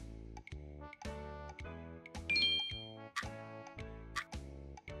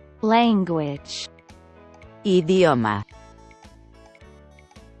 Language. Idioma.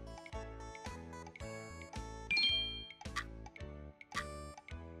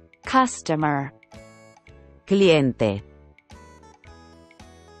 Customer. Cliente.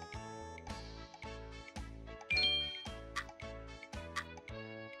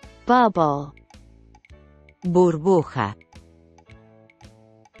 Bubble. Burbuja.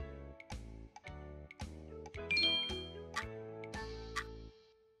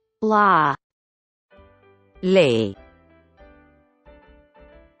 Law. Ley.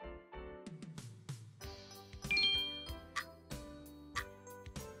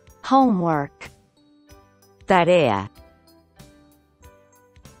 Homework. Tarea.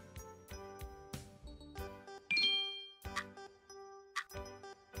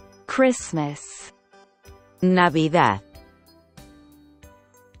 Christmas. Navidad.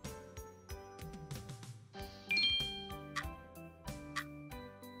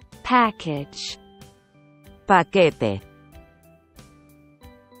 Package. Paquete.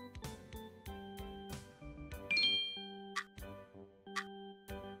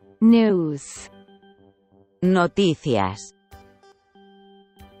 News. Noticias.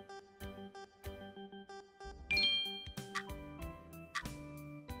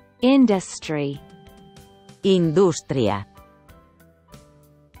 Industry. Industria.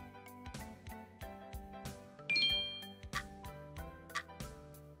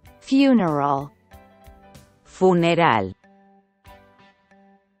 Funeral. Funeral.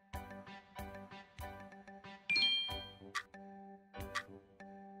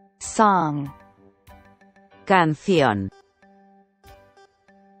 Song. Canción.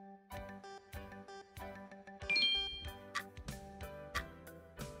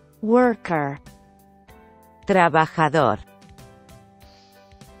 Worker. Trabajador.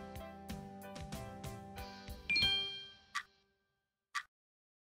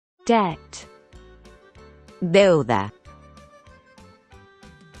 Debt. Deuda.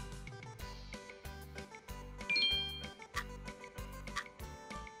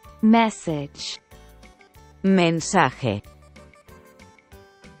 Message. Mensaje.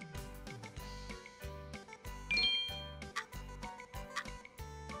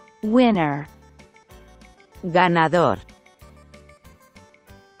 Winner. Ganador.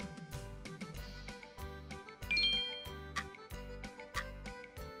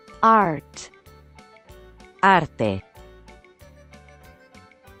 Art. Arte.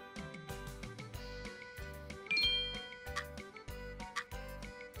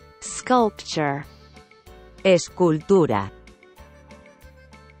 Sculpture. Escultura.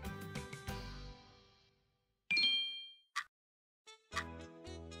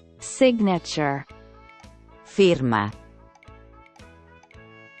 Signature. Firma.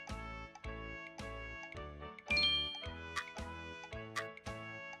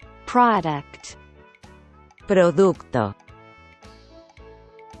 Product. Producto.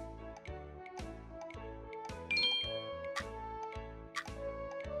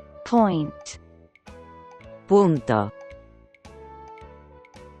 Point. Punto.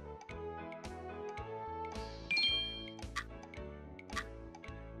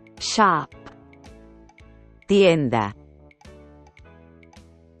 Shop. Tienda.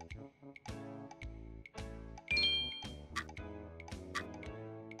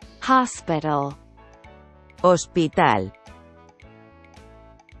 Hospital. Hospital.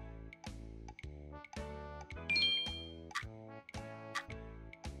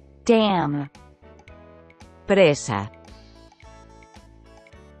 Dam. Presa.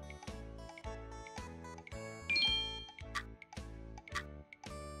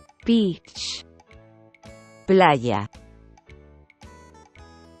 Beach. Playa.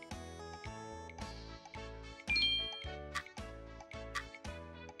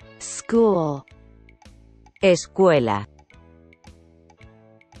 School. Escuela.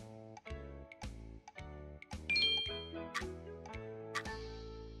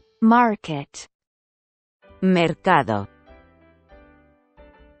 Market. Mercado.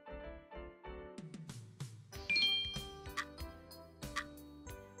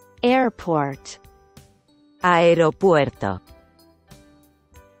 Airport. Aeropuerto.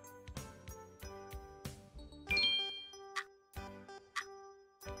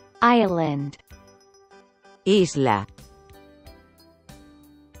 Island. Isla.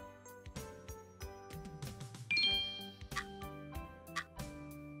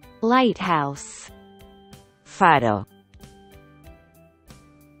 Lighthouse. Faro.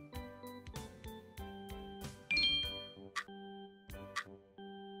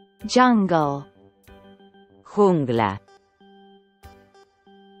 Jungle. Jungla.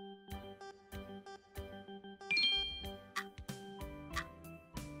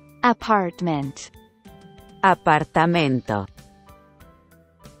 Apartment. Apartamento.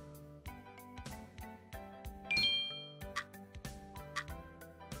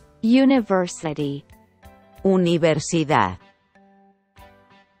 University. Universidad.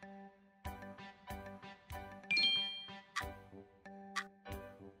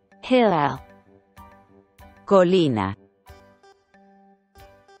 Hill. Colina.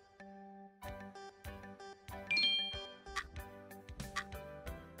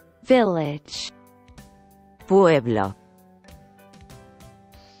 Village. Pueblo.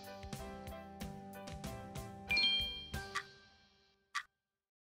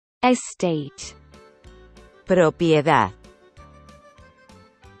 Estate. Propiedad.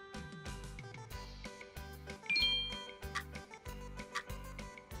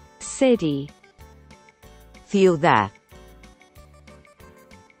 City. Ciudad.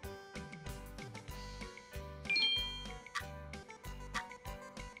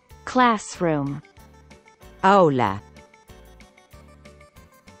 Classroom. Aula.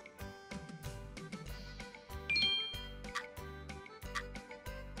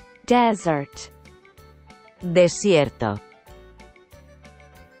 Desert. Desierto.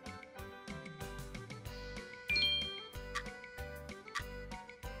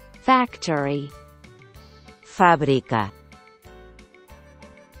 Factory. Fábrica.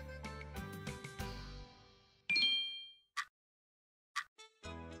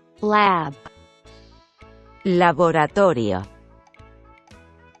 Lab. Laboratorio.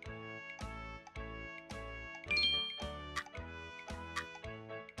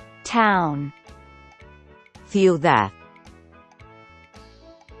 Town. Ciudad.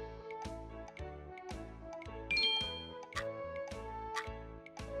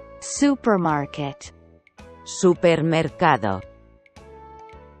 Supermarket. Supermercado.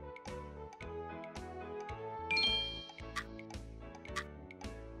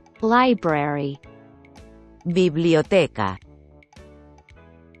 Library. Biblioteca.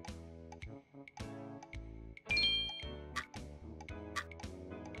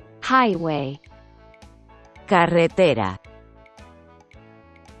 Highway. Carretera.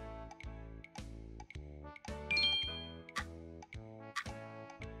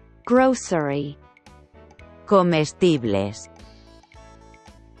 Grocery. Comestibles.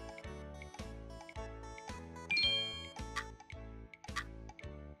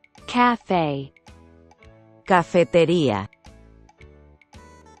 Cafe. Cafetería.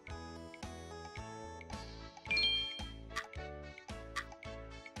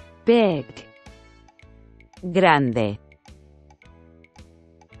 Big. Grande.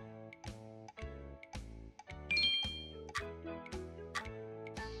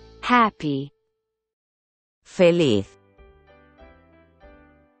 Happy. Feliz.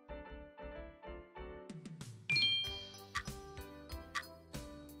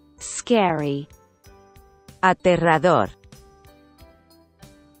 Scary. Aterrador.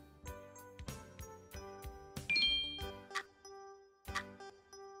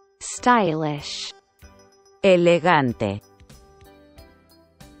 Stylish. Elegante.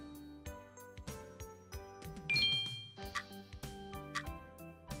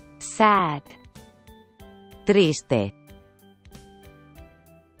 Sad. Triste.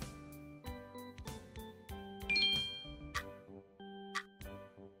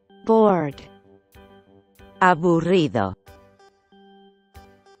 Bored. Aburrido.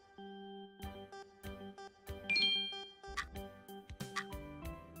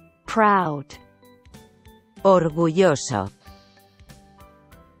 Proud. Orgulloso.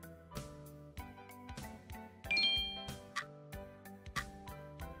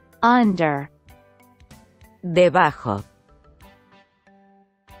 Under. Debajo.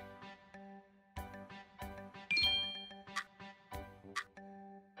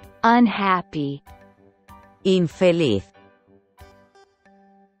 Unhappy. Infeliz.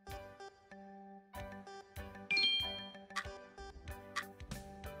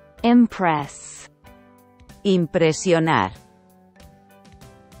 Impress. Impresionar.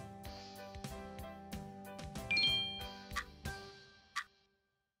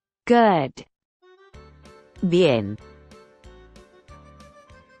 Good. Bien.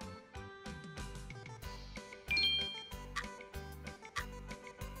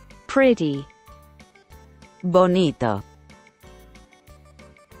 Pretty. Bonito.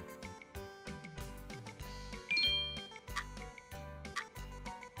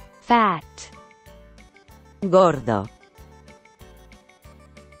 Fat. Gordo.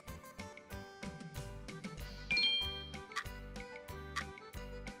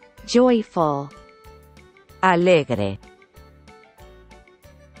 Joyful. Alegre.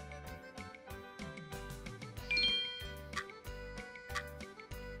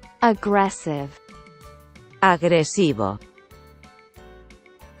 Aggressive. Agresivo.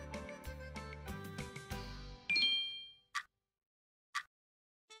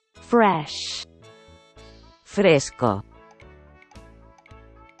 Fresh. Fresco.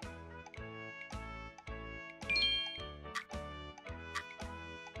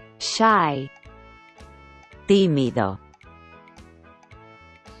 Shy. Tímido.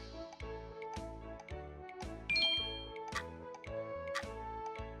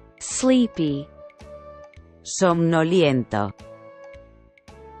 Sleepy. Somnoliento.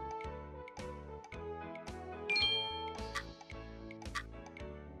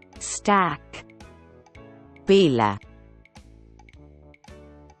 Stack. Pila.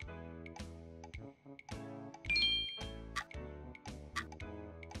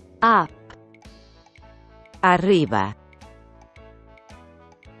 Up. Arriba.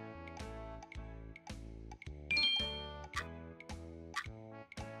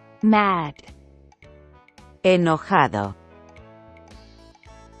 Mad. Enojado.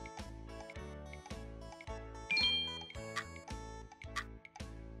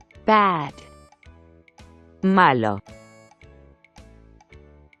 Bad. Malo.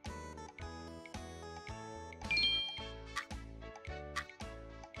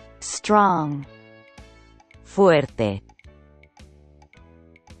 Strong. Fuerte.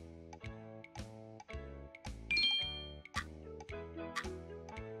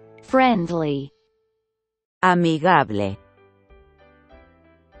 Friendly. Amigable.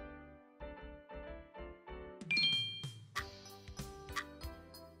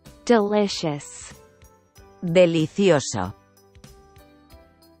 Delicious. Delicioso.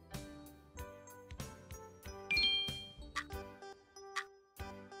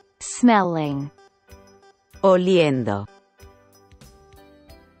 Smelling. Oliendo.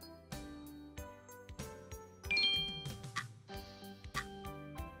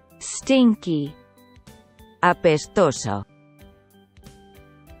 Stinky. Apestoso.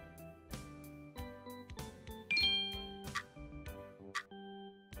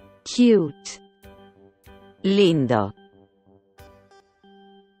 Cute. Lindo.